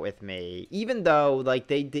hang out with me, even though, like,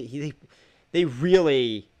 they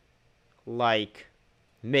really, like,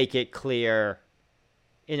 make it clear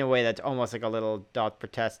in a way that's almost like a little doth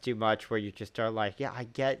protest too much, where you just are like, yeah, I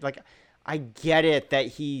get it that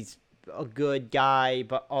he's a good guy,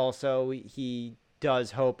 but also he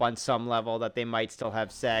does hope on some level that they might still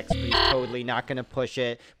have sex, but he's totally not going to push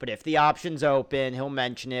it. But if the option's open, he'll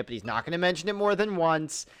mention it, but he's not going to mention it more than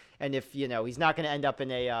once. And if, he's not going to end up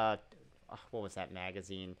in a, what was that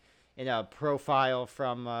magazine? In a profile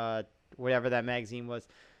from whatever that magazine was.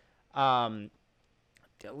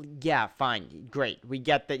 Yeah, fine. Great. We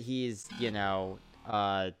get that he's,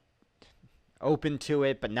 open to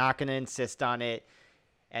it, but not going to insist on it.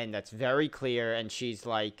 And that's very clear. And she's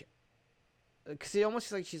like, because it almost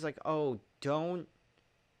feels like she's like, oh, don't,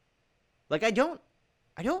 like, I don't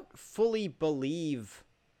fully believe,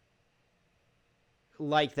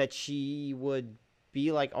 like, that she would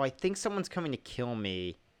be like, oh, I think someone's coming to kill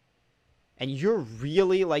me. And you're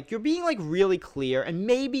really, like, you're being, like, really clear. And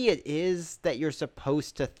maybe it is that you're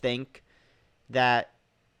supposed to think that,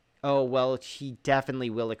 oh, well, she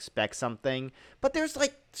definitely will expect something. But there's,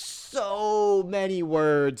 like, so many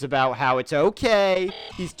words about how it's okay.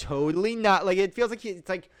 He's totally not, like, it feels like it's,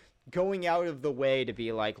 like, going out of the way to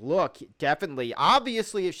be like, look, definitely,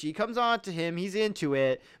 obviously, if she comes on to him, he's into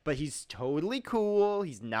it. But he's totally cool.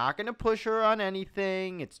 He's not going to push her on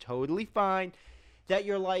anything. It's totally fine. That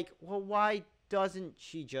you're like, well, why doesn't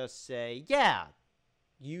she just say, yeah,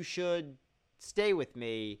 you should stay with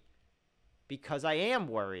me because I am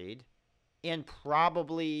worried, and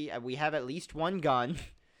probably we have at least one gun,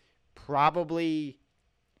 probably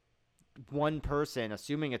one person,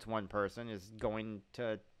 assuming it's one person, is going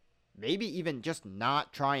to maybe even just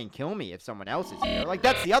not try and kill me if someone else is here. Like,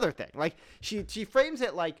 that's the other thing. Like, she frames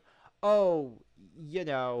it like, oh,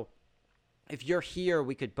 if you're here,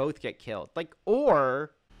 we could both get killed. Like,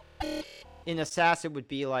 or in Assassin would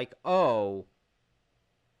be like, oh,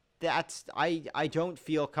 I don't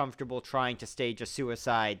feel comfortable trying to stage a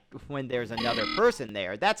suicide when there's another person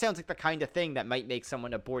there. That sounds like the kind of thing that might make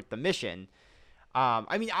someone abort the mission.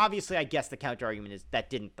 I mean, obviously, I guess the counter argument is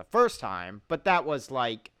that didn't the first time, but that was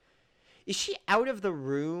like, is she out of the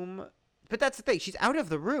room but that's the thing. She's out of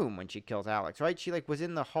the room when she kills Alex, right? She, like, was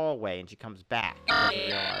in the hallway, and she comes back. Doesn't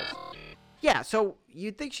realize. Yeah, so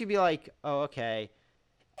you'd think she'd be like, oh, okay.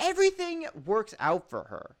 Everything works out for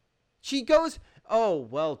her. She goes, oh,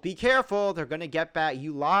 well, be careful. They're going to get back.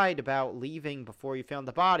 You lied about leaving before you found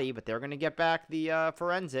the body, but they're going to get back the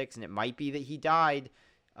forensics, and it might be that he died,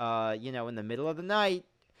 in the middle of the night.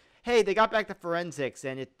 Hey, they got back the forensics,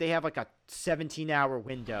 and they have, like, a 17-hour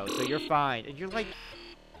window, so you're fine. And you're like,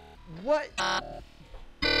 what?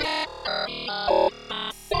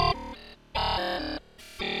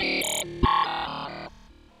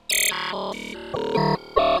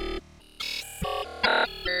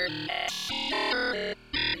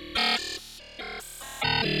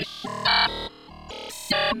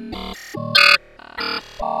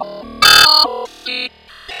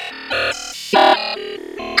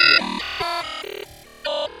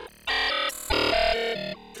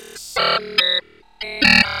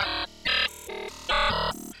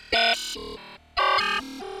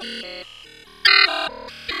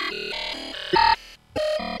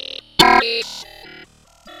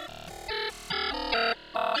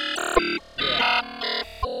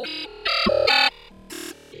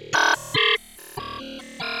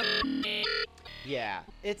 Yeah,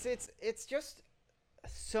 it's just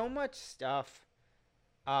so much stuff,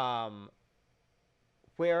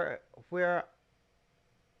 where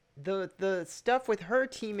the stuff with her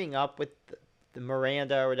teaming up with the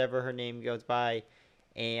Miranda or whatever her name goes by,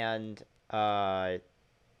 and who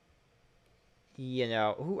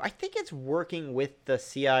I think it's working with the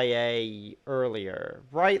CIA earlier,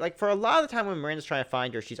 right? Like, for a lot of the time when Miranda's trying to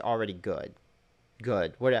find her, she's already good.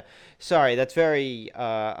 What? Sorry, that's very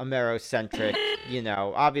Amerocentric.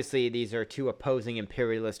 Obviously these are two opposing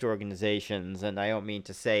imperialist organizations, and I don't mean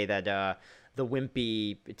to say that the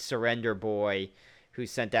wimpy surrender boy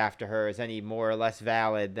who's sent after her is any more or less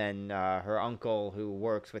valid than her uncle who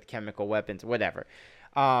works with chemical weapons, whatever.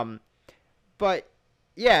 But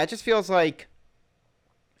yeah, it just feels like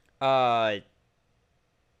that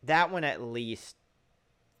one, at least,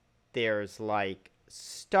 there's, like,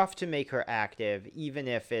 stuff to make her active, even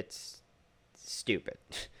if it's stupid.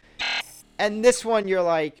 And this one, you're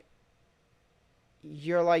like,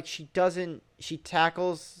 she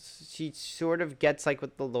sort of gets, like,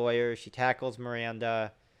 with the lawyer, she tackles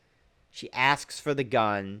Miranda, she asks for the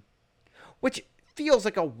gun, which feels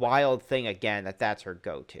like a wild thing, again, that's her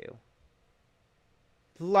go-to.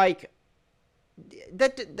 Like,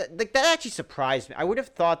 that actually surprised me. I would have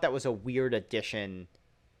thought that was a weird addition.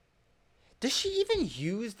 Does she even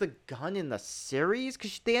use the gun in the series?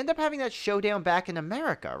 Because they end up having that showdown back in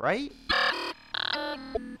America, right?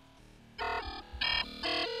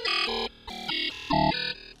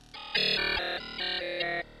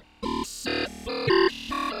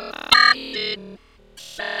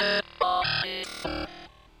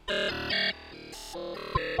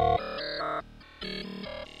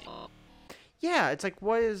 Yeah, it's like,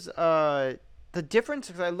 what is the difference?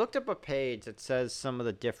 Because I looked up a page that says some of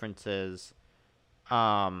the differences,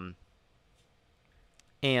 and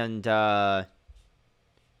do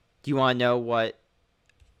you want to know what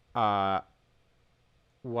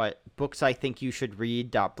books I think you should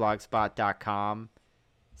read.blogspot.com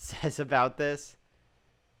says about this?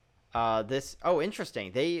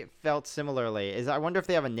 Interesting. They felt similarly. I wonder if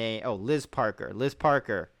they have a name. Oh, Liz Parker. Liz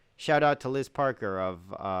Parker. Shout out to Liz Parker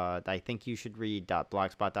of I think you should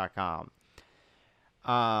read.blogspot.com.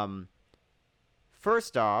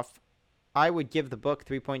 First off, I would give the book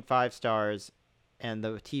 3.5 stars and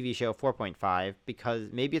the TV show 4.5 because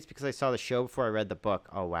maybe it's because I saw the show before I read the book.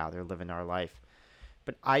 Oh, wow, they're living our life.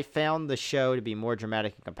 But I found the show to be more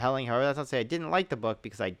dramatic and compelling. However, that's not to say I didn't like the book,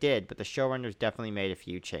 because I did, but the showrunners definitely made a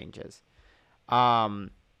few changes.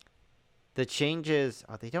 The changes,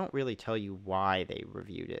 they don't really tell you why they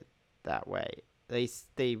reviewed it that way.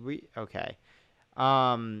 Okay.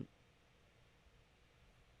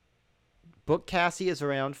 Book Cassie is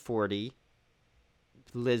around 40,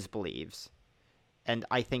 Liz believes. And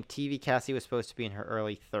I think TV Cassie was supposed to be in her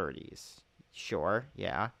early 30s. Sure,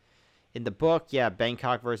 yeah. In the book, yeah,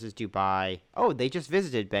 Bangkok versus Dubai. Oh, they just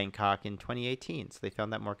visited Bangkok in 2018, so they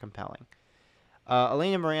found that more compelling.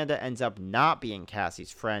 Elena Miranda ends up not being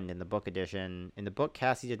Cassie's friend in the book edition. In the book,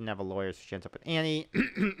 Cassie didn't have a lawyer, so she ends up with Annie.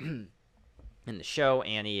 In the show,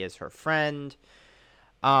 Annie is her friend.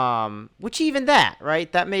 Which even that,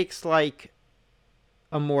 right? That makes, like,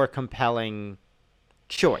 a more compelling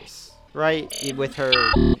choice, right? With her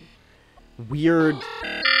weird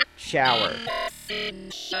shower.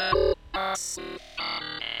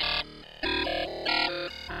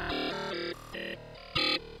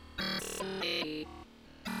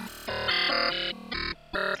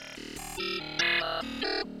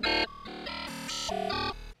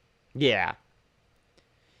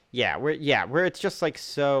 Yeah. Where it's just like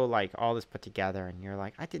so like all this put together and you're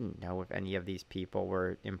like, I didn't know if any of these people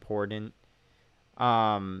were important.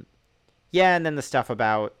 Um yeah, and then the stuff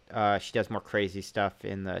about she does more crazy stuff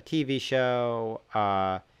in the TV show.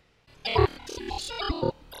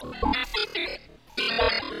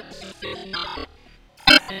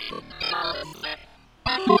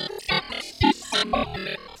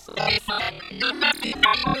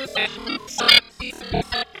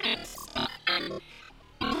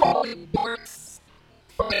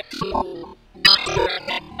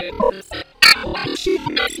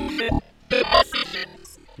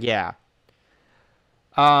 Yeah.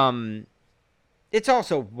 Um it's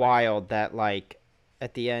also wild that like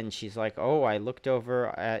at the end she's like, "Oh, I looked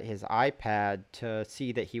over at his iPad to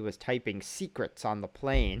see that he was typing secrets on the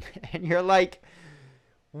plane." And you're like,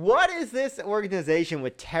 "What is this organization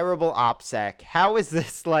with terrible OPSEC? How is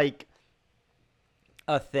this like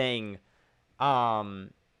a thing?"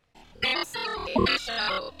 Um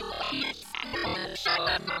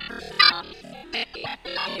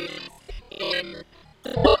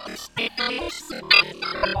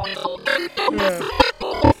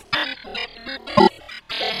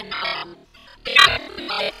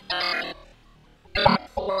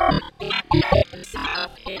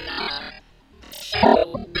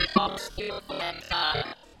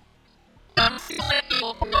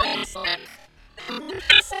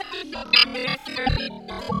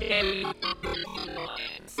yeah.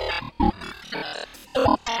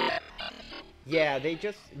 Yeah, they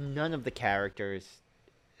just none of the characters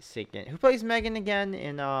sink in. Who plays Megan again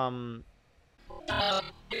in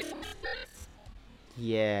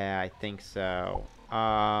yeah, I think so.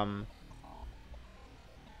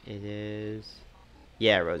 It is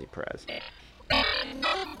yeah, Rosie Perez.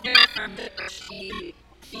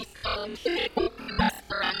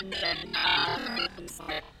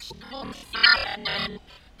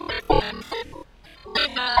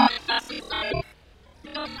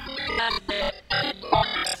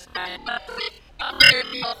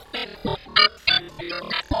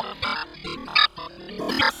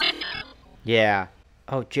 Yeah.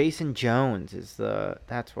 Oh, Jason Jones is the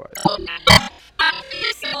that's what.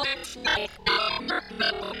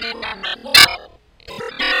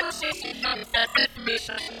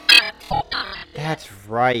 That's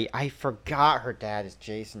right. I forgot her dad is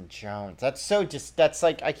Jason Jones. That's so just that's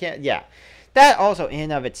like I can't yeah. That also in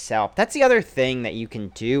and of itself. That's the other thing that you can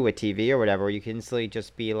do with TV or whatever. You can instantly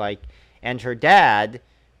just be like, and her dad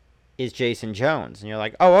is Jason Jones. And you're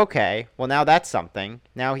like, oh, okay. Well, now that's something.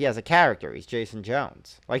 Now he has a character. He's Jason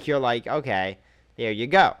Jones. Like, you're like, okay, there you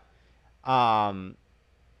go. Um,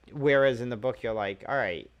 Whereas in the book, you're like, all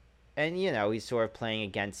right. And, he's sort of playing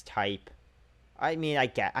against type. I mean, I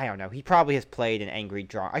don't know. He probably has played an angry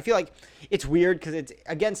drunk. I feel like it's weird because it's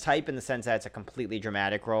against type in the sense that it's a completely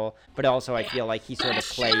dramatic role. But also, I feel like he sort of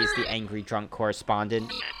plays the angry drunk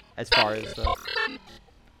correspondent as far as the.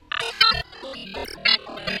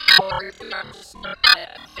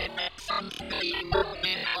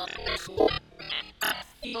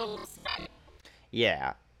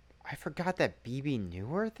 Yeah. I forgot that BB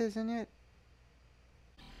Newirth is in it.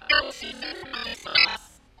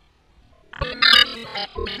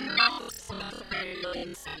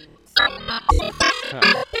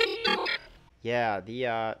 Huh.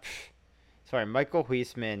 Yeah, sorry, Michael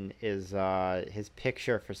Huisman is his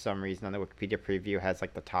picture for some reason on the Wikipedia preview has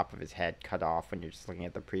like the top of his head cut off when you're just looking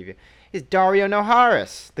at the preview. Is Dario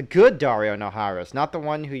Naharis, the good Dario Naharis, not the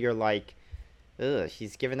one who you're like, ugh,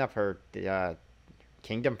 she's given up her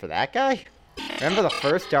kingdom for that guy. Remember the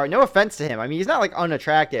first Dario? No offense to him. I mean, he's not like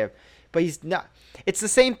unattractive, but he's not. It's the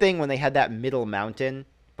same thing when they had that middle mountain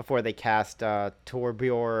before they cast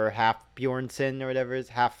Torbjorn half Bjornsson or whatever it is,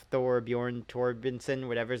 half Thor Bjorn Torbjornsson,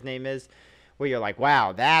 whatever his name is, where you're like,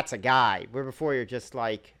 wow, that's a guy. Where before you're just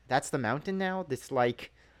like, that's the mountain now. This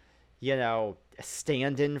like,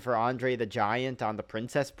 stand-in for Andre the Giant on The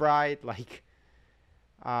Princess Bride, like,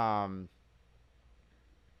 yeah,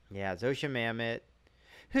 Zosha Mamet,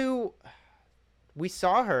 who we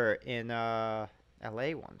saw her in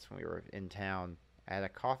L.A. once when we were in town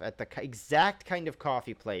at the exact kind of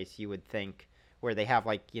coffee place you would think where they have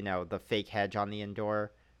like the fake hedge on the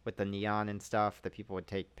indoor with the neon and stuff that people would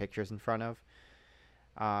take pictures in front of.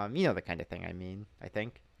 The kind of thing I mean. I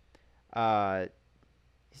think. Is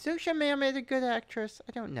Zosha Mamet a good actress?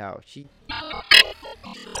 I don't know. She.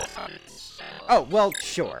 Oh well,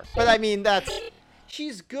 sure, but I mean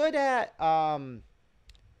she's good at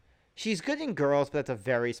She's good in Girls, but that's a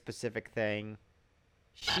very specific thing.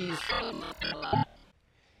 She's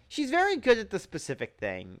she's very good at the specific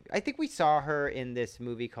thing. I think we saw her in this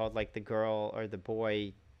movie called like The Girl or the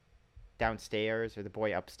Boy downstairs or the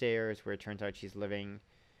boy upstairs, where it turns out she's living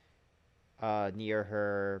near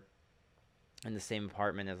her in the same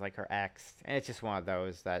apartment as like her ex. And it's just one of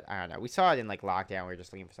those that, I don't know. We saw it in like lockdown. We were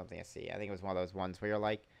just looking for something to see. I think it was one of those ones where you're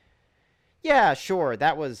like, yeah, sure,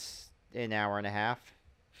 that was an hour and a half.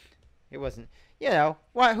 It wasn't, who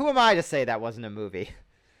am I to say that wasn't a movie?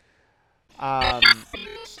 Um,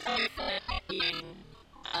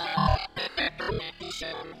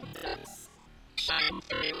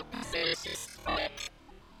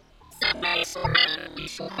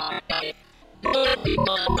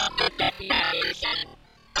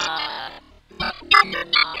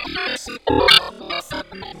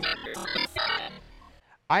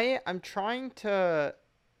 I'm trying to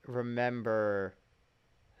remember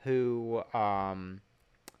who God,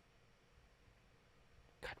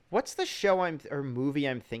 what's the show or movie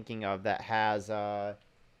I'm thinking of that has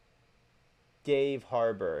Dave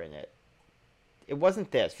Harbour in it? It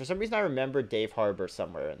wasn't this. For some reason I remember Dave Harbour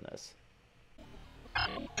somewhere in this.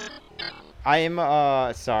 I am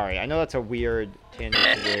sorry. I know that's a weird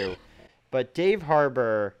tangent to do. But Dave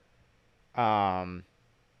Harbour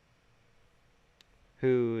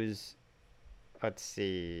who's, let's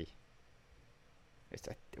see,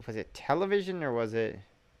 was it television or was it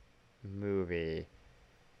movie?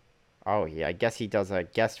 Oh yeah, I guess he does a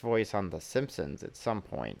guest voice on The Simpsons at some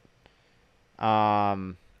point.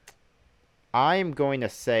 I'm going to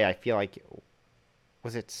say, I feel like,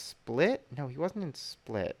 was it Split? No, he wasn't in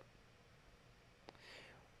Split.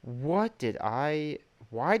 Why did I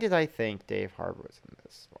think Dave Harbour was in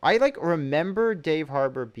this? I remember Dave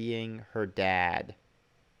Harbour being her dad,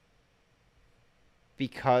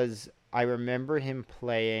 because I remember him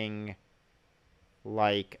playing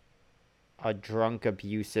like a drunk,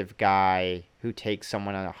 abusive guy who takes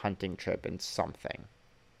someone on a hunting trip in something.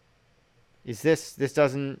 Is this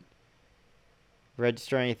doesn't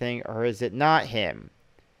register anything, or is it not him?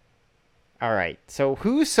 All right. So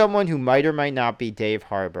who's someone who might or might not be Dave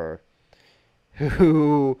Harbour,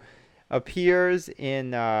 who appears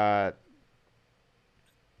in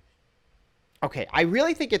okay, I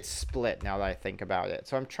really think it's Split now that I think about it.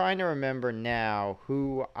 So I'm trying to remember now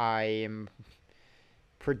who I am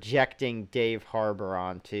projecting Dave Harbour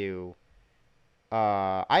onto.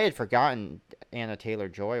 I had forgotten Anna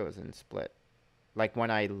Taylor-Joy was in Split. Like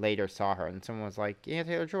when I later saw her, and someone was like, Anna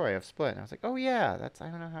Taylor-Joy of Split. And I was like, oh yeah, I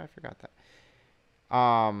don't know how I forgot that.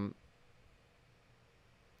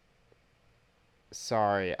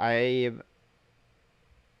 Sorry,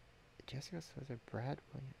 Jessica, was it Brad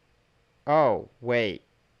Williams? Oh, wait.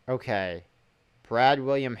 Okay. Brad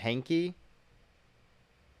William Henke?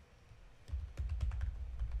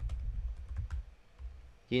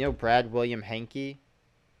 You know Brad William Henke?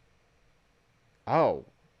 Oh.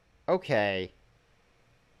 Okay.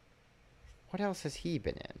 What else has he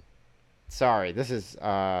been in? Sorry, this is,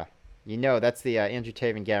 that's the Andrew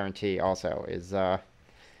Taven guarantee also, is, I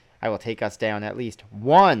will take us down at least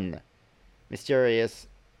one mysterious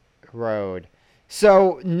road.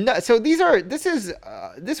 So this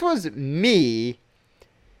was me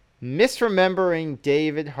misremembering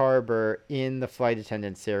David Harbour in the Flight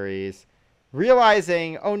Attendant series,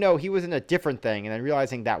 realizing, oh no, he was in a different thing, and then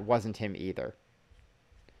realizing that wasn't him either.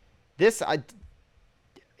 Brad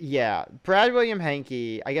William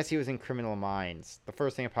Henke, I guess he was in Criminal Minds. The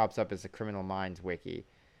first thing that pops up is the Criminal Minds wiki.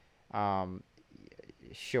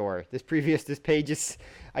 Sure. This page is,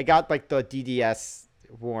 I got like the DDS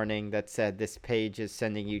warning that said this page is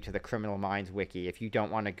sending you to the Criminal Minds wiki. If you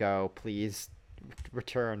don't want to go, please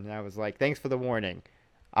return. And I was like, thanks for the warning.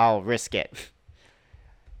 I'll risk it.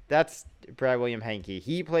 That's Brad William Henke.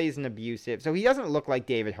 He plays an abusive, so he doesn't look like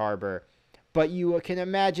David Harbour, but you can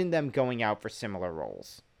imagine them going out for similar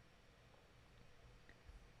roles.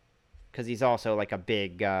 Because he's also like a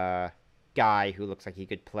big guy who looks like he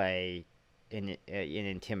could play an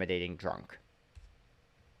intimidating drunk.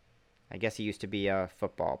 I guess he used to be a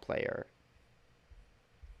football player.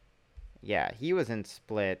 Yeah, he was in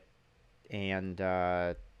Split and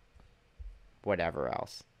whatever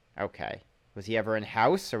else. Okay. Was he ever in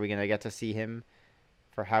House? Are we going to get to see him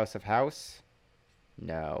for House of House?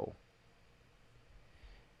 No.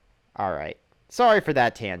 All right. Sorry for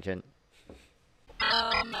that tangent.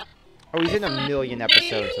 Oh, he's in a million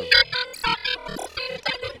episodes of...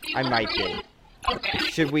 I might be.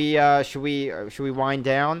 Should we wind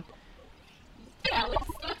down? Yeah, let's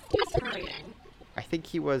do some writing. I think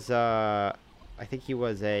he was a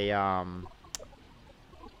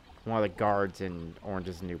one of the guards in Orange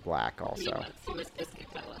is the New Black also. He was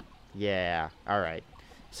Piscatella. Yeah, alright.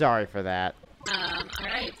 Sorry for that.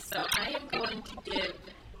 Alright, so I am going to give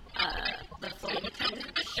the Flight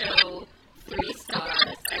Attendant show 3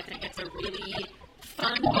 stars. I think it's a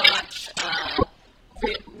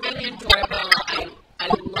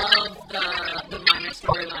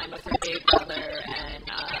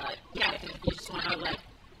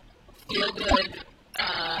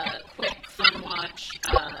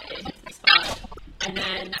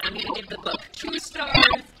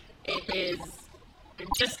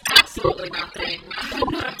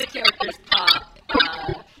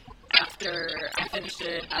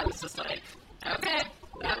it, I was just like, okay,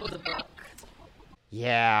 that was a book.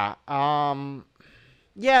 Yeah.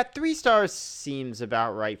 Yeah, 3 stars seems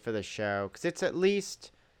about right for the show because it's at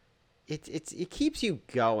least it keeps you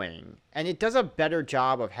going, and it does a better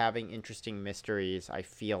job of having interesting mysteries, I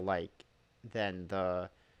feel like, than the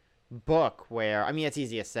book. Where, I mean, it's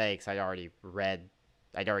easy to say because I'd already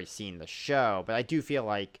seen the show, but I do feel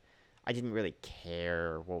like I didn't really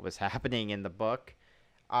care what was happening in the book.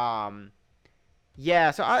 Um,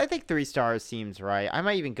 yeah, so I think 3 stars seems right. I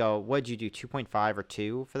might even go. What'd you do? 2.5 or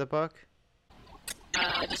 2 for the book?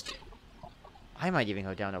 Just I might even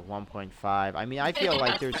go down to 1.5. I mean, I feel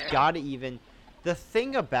like that's there's fair. got to even the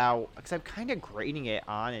thing about, because I'm kind of grading it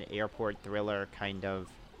on an airport thriller kind of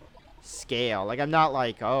scale. Like, I'm not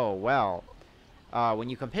like, oh well, when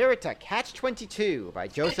you compare it to Catch 22 by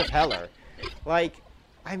Joseph Heller, like,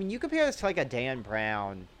 I mean, you compare this to like a Dan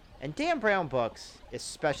Brown, and Dan Brown books,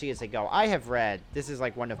 especially as they go, I have read. This is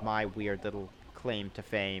like one of my weird little claim to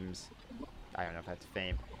fames. I don't know if that's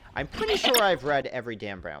fame. I'm pretty sure I've read every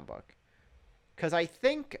Dan Brown book. Because I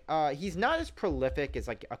think he's not as prolific as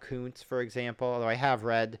like a Kuntz, for example. Although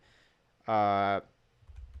uh,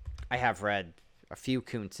 I have read a few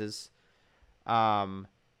Kuntzes. Um,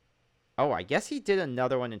 oh, I guess he did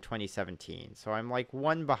another one in 2017. So I'm like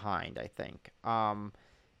one behind, I think.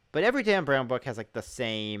 But every Dan Brown book has like the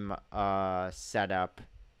same setup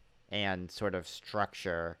and sort of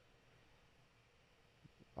structure.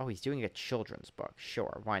 Oh, he's doing a children's book.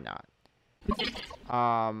 Sure, why not?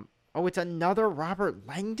 Oh, it's another Robert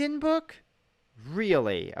Langdon book?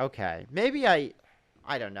 Really? Okay. Maybe I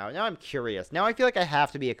don't know. Now I'm curious. Now I feel like I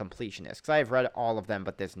have to be a completionist because I have read all of them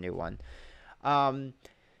but this new one. Um,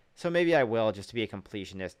 so maybe I will just to be a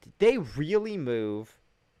completionist. They really move.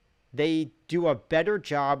 They do a better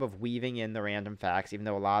job of weaving in the random facts, even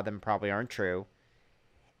though a lot of them probably aren't true.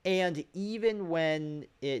 And even when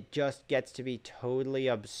it just gets to be totally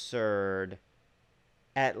absurd,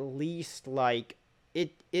 at least like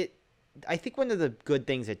it I think one of the good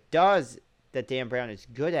things it does that Dan Brown is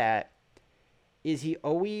good at is he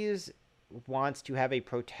always wants to have a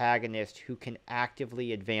protagonist who can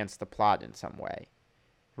actively advance the plot in some way,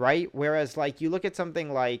 right? Whereas like you look at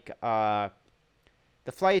something like the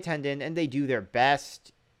flight attendant and they do their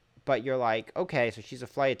best, but you're like, okay, so she's a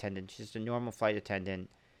flight attendant, she's just a normal flight attendant.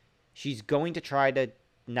 She's going to try to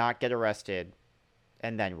not get arrested,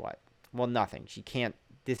 and then what? Well, nothing. She can't.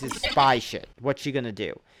 This is spy shit. What's she gonna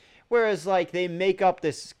do? Whereas, like, they make up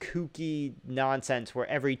this kooky nonsense where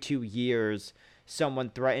every 2 years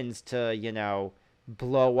someone threatens to,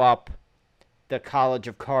 blow up the College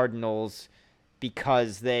of Cardinals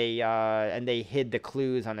because they hid the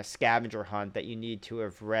clues on a scavenger hunt that you need to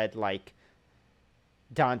have read, like,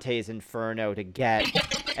 Dante's Inferno to get,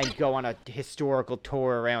 and go on a historical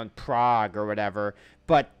tour around Prague or whatever.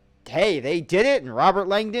 But hey, they did it, and Robert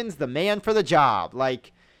Langdon's the man for the job.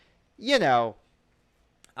 Like, you know,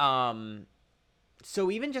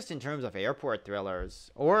 so even just in terms of airport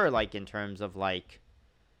thrillers, or like in terms of like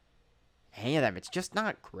any of them, it's just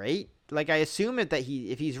not great. Like, I assume that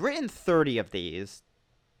if he's written 30 of these,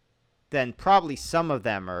 then probably some of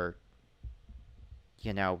them are,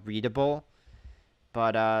 readable.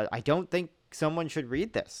 But I don't think someone should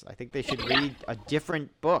read this. I think they should read a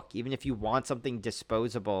different book, even if you want something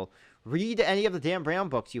disposable. Read any of the Dan Brown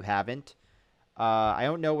books you haven't. I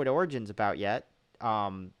don't know what Origin's about yet.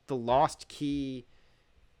 The Lost Key,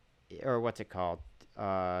 or what's it called?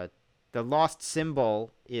 The Lost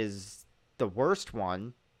Symbol is the worst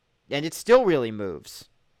one, and it still really moves.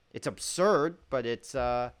 It's absurd, but it's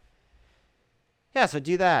yeah. So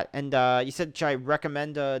do that. And you said, should I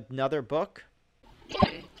recommend another book? Yeah,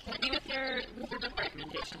 hit me with your book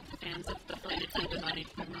recommendation for fans of the flight attendant on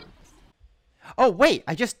HBO Max. Oh wait,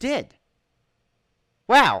 I just did.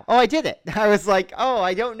 Wow. Oh, I did it. I was like, oh,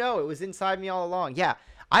 I don't know. It was inside me all along. Yeah,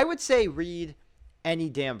 I would say read any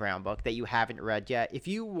Dan Brown book that you haven't read yet. If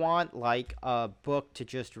you want like a book to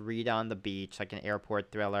just read on the beach, like an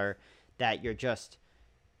airport thriller, that you're just,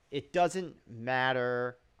 it doesn't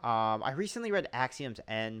matter. I recently read Axiom's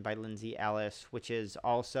End by Lindsay Ellis, which is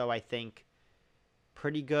also, I think,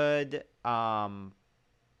 pretty good.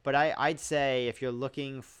 But I'd say if you're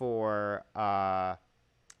looking for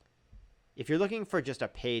just a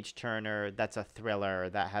page turner that's a thriller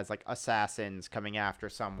that has like assassins coming after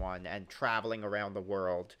someone and traveling around the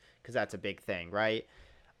world, because that's a big thing, right?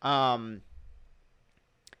 I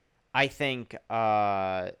think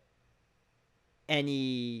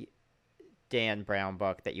any Dan Brown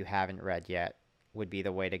book that you haven't read yet would be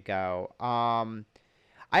the way to go.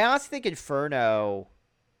 I honestly think Inferno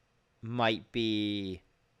might be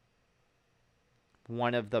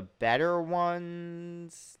one of the better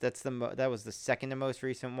ones. That was the second to most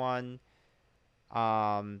recent one.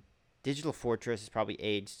 Digital Fortress is probably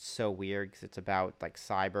aged so weird because it's about like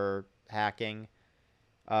cyber hacking.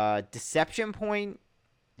 Deception Point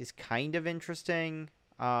is kind of interesting.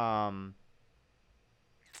 Because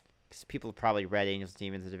people have probably read Angels,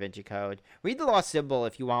 Demons, and Da Vinci Code. Read The Lost Symbol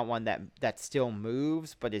if you want one that still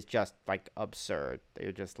moves, but is just like absurd.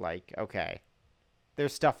 They're just like, okay,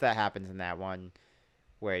 there's stuff that happens in that one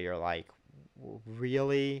where you're like,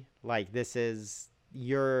 really? Like, this is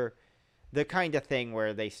the kind of thing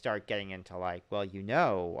where they start getting into like, well,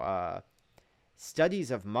 studies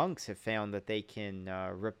of monks have found that they can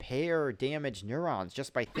repair damaged neurons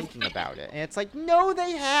just by thinking about it. And it's like, no,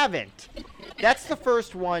 they haven't. That's the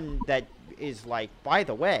first one that is like, by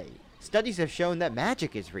the way, studies have shown that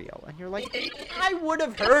magic is real. And you're like, I would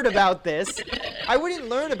have heard about this. I wouldn't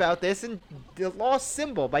learn about this in The Lost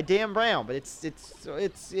Symbol by Dan Brown, but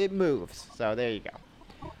it moves. So there you go.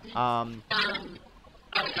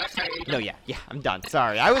 No, yeah, I'm done.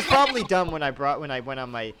 Sorry. I was probably done when I went on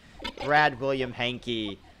my Brad William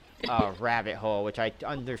Hankey rabbit hole, which I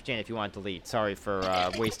understand if you want to delete. Sorry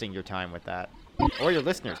for wasting your time with that. Or your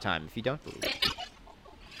listeners' time if you don't delete.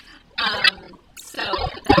 So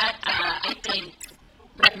that, I think,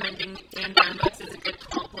 recommending Dan Brown books is a good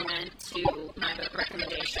complement to my book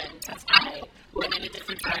recommendation, because I went in a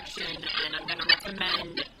different direction, and I'm going to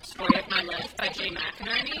recommend Story of My Life by Jay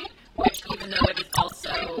McInerney, which, even though it is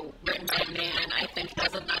also written by a man, I think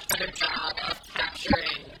does a much better job of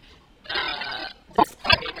capturing this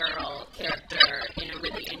party girl character in a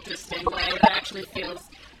really interesting way that actually feels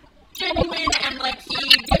genuine and like he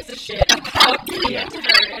gives a shit about getting into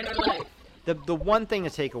her in her life. The one thing to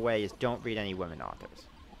take away is don't read any women authors.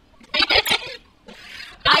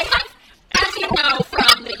 I have, as you know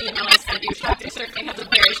from the email I sent you, Chapter Surfing has a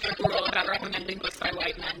very strict rule about recommending books by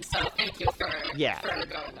white men, so thank you for going with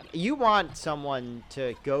it. You want someone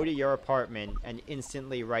to go to your apartment and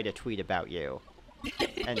instantly write a tweet about you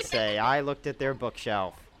and say, I looked at their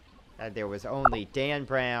bookshelf and there was only Dan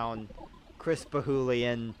Brown, Chris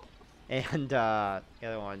Bahulian, and the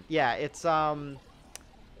other one. Yeah, it's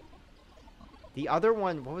the other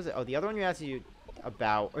one, what was it? Oh, the other one you asked you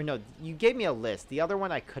about, or no, you gave me a list. The other one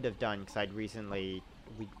I could have done because we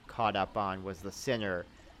caught up on was The Sinner,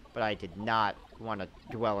 but I did not want to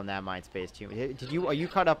dwell in that mind space too. Are you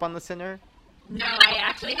caught up on The Sinner? No, I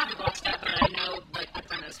actually haven't watched that, but I know like the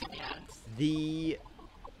premise from the ads.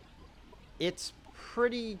 It's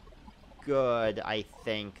pretty good, I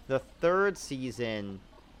think. The third season,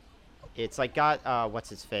 it's like got what's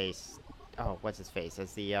his face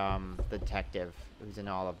as the detective who's in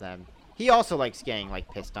all of them. He also likes getting like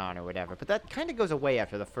pissed on or whatever, but that kind of goes away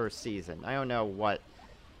after the first season. I don't know what,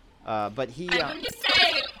 but he. When you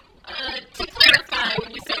say, to clarify,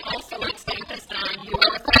 when you say also likes getting pissed on, you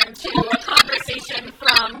are referring to a conversation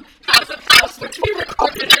from House of House, which we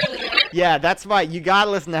recorded earlier. Yeah, that's why you gotta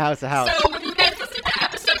listen to House of House. So when you guys listen to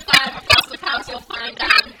episode 5 of House of House, you'll find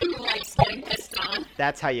out who likes getting pissed on.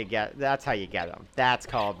 That's how you get them. That's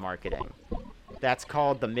called marketing. That's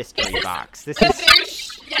called the mystery box. This is a very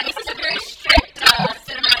strict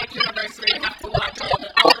cinematic universe where you have to watch all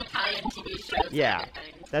the tie-in TV shows. Yeah,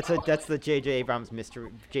 that's the J.J.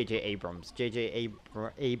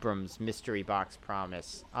 Abrams mystery box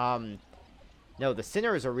promise. No, The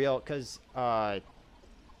Sinner is a real, because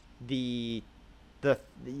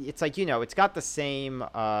it's like, it's got the same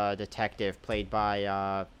detective played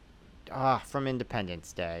by from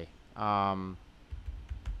Independence Day.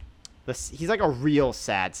 He's like a real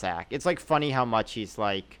sad sack. It's like funny how much he's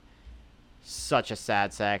like such a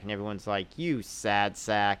sad sack, and everyone's like, you sad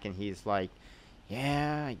sack, and he's like,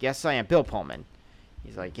 yeah, I guess I am. Bill Pullman.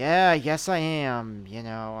 He's like, yeah, I guess I am.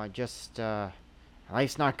 I just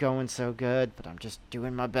life's not going so good, but I'm just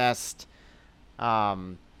doing my best. Yeah,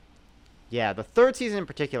 the third season in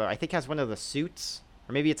particular, I think has one of the suits,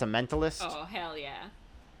 or maybe it's a mentalist. Oh, hell yeah.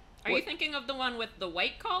 Are you thinking of the one with the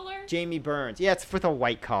white collar? Jamie Burns. Yeah, it's with a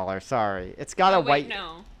white collar. Sorry. It's got a white...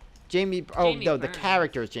 No. Jamie Burns. The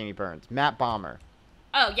character is Jamie Burns. Matt Bomber.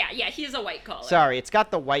 Oh, yeah, he's a white collar. Sorry, it's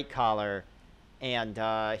got the white collar, and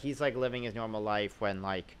he's, like, living his normal life when,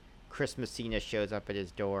 like, Chris Messina shows up at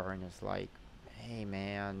his door and is like, hey,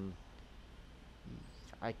 man,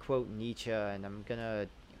 I quote Nietzsche, and I'm gonna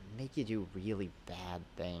make you do really bad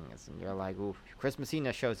things. And you're like, ooh, Chris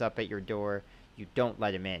Messina shows up at your door, you don't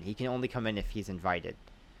let him in. He can only come in if he's invited.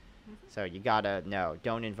 So you gotta,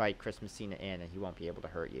 don't invite Chris Messina in, and he won't be able to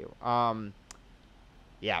hurt you.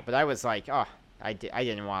 Yeah, but I was like, I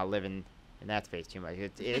didn't want to live in that space too much.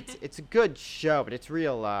 It's a good show, but it's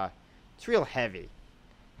real heavy.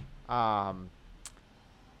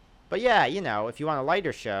 But yeah, if you want a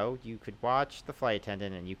lighter show, you could watch The Flight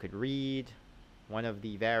Attendant and you could read one of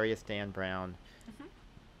the various Dan Brown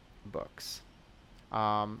books.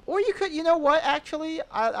 Or you could, actually,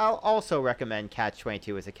 I'll also recommend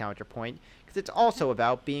Catch-22 as a counterpoint, because it's also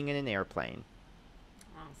about being in an airplane.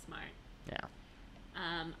 Oh, smart. Yeah.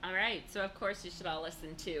 All right. So, of course, you should all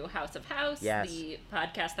listen to House of House, the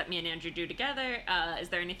podcast that me and Andrew do together. Is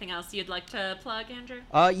there anything else you'd like to plug, Andrew?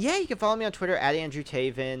 Yeah, you can follow me on Twitter at Andrew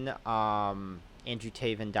Tavin,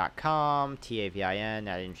 andrewtavin.com, Tavin,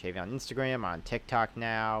 at Andrew Tavin on Instagram, on TikTok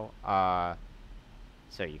now.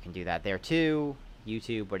 So you can do that there, too.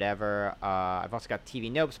 YouTube, whatever. I've also got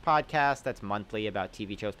TV Nopes podcast. That's monthly about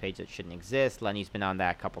TV shows page that shouldn't exist. Lenny's been on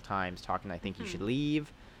that a couple times talking I Think You Should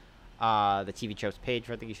Leave. The TV shows page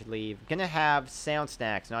for I Think You Should Leave. Gonna have Sound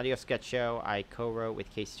Snacks, an audio sketch show I co-wrote with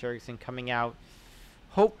Casey Ferguson, coming out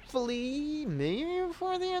hopefully maybe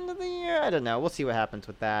before the end of the year. I don't know. We'll see what happens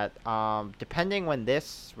with that. Depending when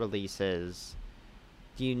this releases,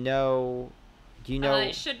 do you know?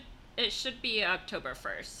 It should be October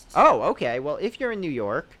 1st. Oh, okay. Well, if you're in New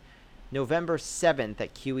York, November 7th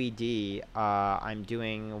at QED, I'm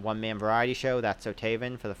doing a one-man variety show, That's So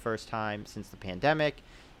Taven, for the first time since the pandemic.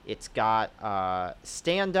 It's got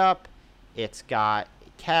stand-up. It's got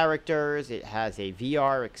characters. It has a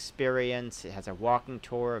VR experience. It has a walking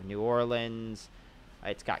tour of New Orleans.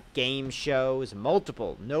 It's got game shows,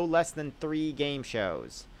 multiple, no less than 3 game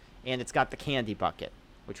shows. And it's got the candy bucket,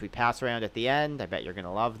 which we pass around at the end. I bet you're going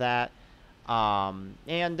to love that.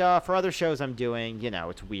 And for other shows I'm doing,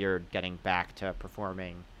 it's weird getting back to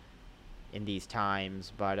performing in these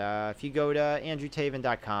times. But if you go to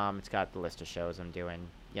andrewtavin.com, it's got the list of shows I'm doing.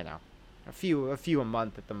 A few a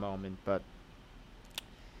month at the moment, but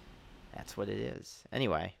that's what it is.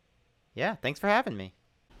 Anyway, yeah, thanks for having me.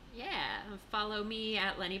 Yeah, follow me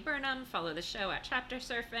at Lenny Burnham, follow the show at Chapter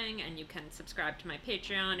Surfing, and you can subscribe to my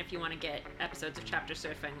Patreon if you want to get episodes of Chapter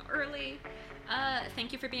Surfing early.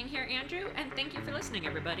 Thank you for being here, Andrew, and thank you for listening,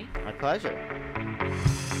 everybody. My pleasure.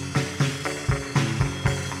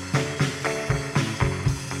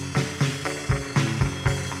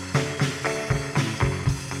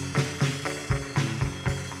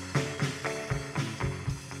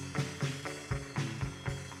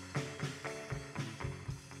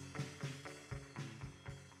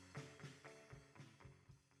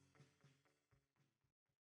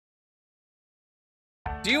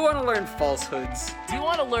 Do you want to learn falsehoods? Do you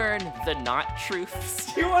want to learn the not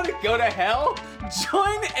truths? Do you want to go to hell?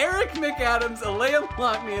 Join Eric McAdams, Alea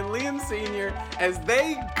Lockney, and Liam Sr. as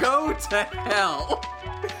they go to hell.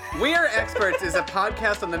 We Are Experts is a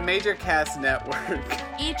podcast on the Major Cast Network.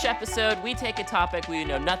 Each episode, we take a topic we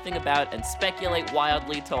know nothing about and speculate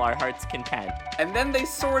wildly till our heart's content. And then they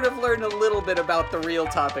sort of learn a little bit about the real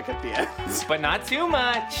topic at the end. But not too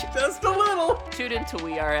much. Just a little. Tune into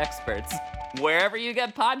We Are Experts, wherever you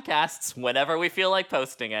get podcasts, whenever we feel like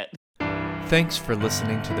posting it. Thanks for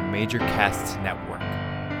listening to the Major Casts Network.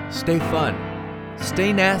 Stay fun,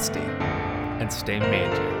 stay nasty, and stay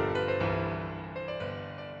major.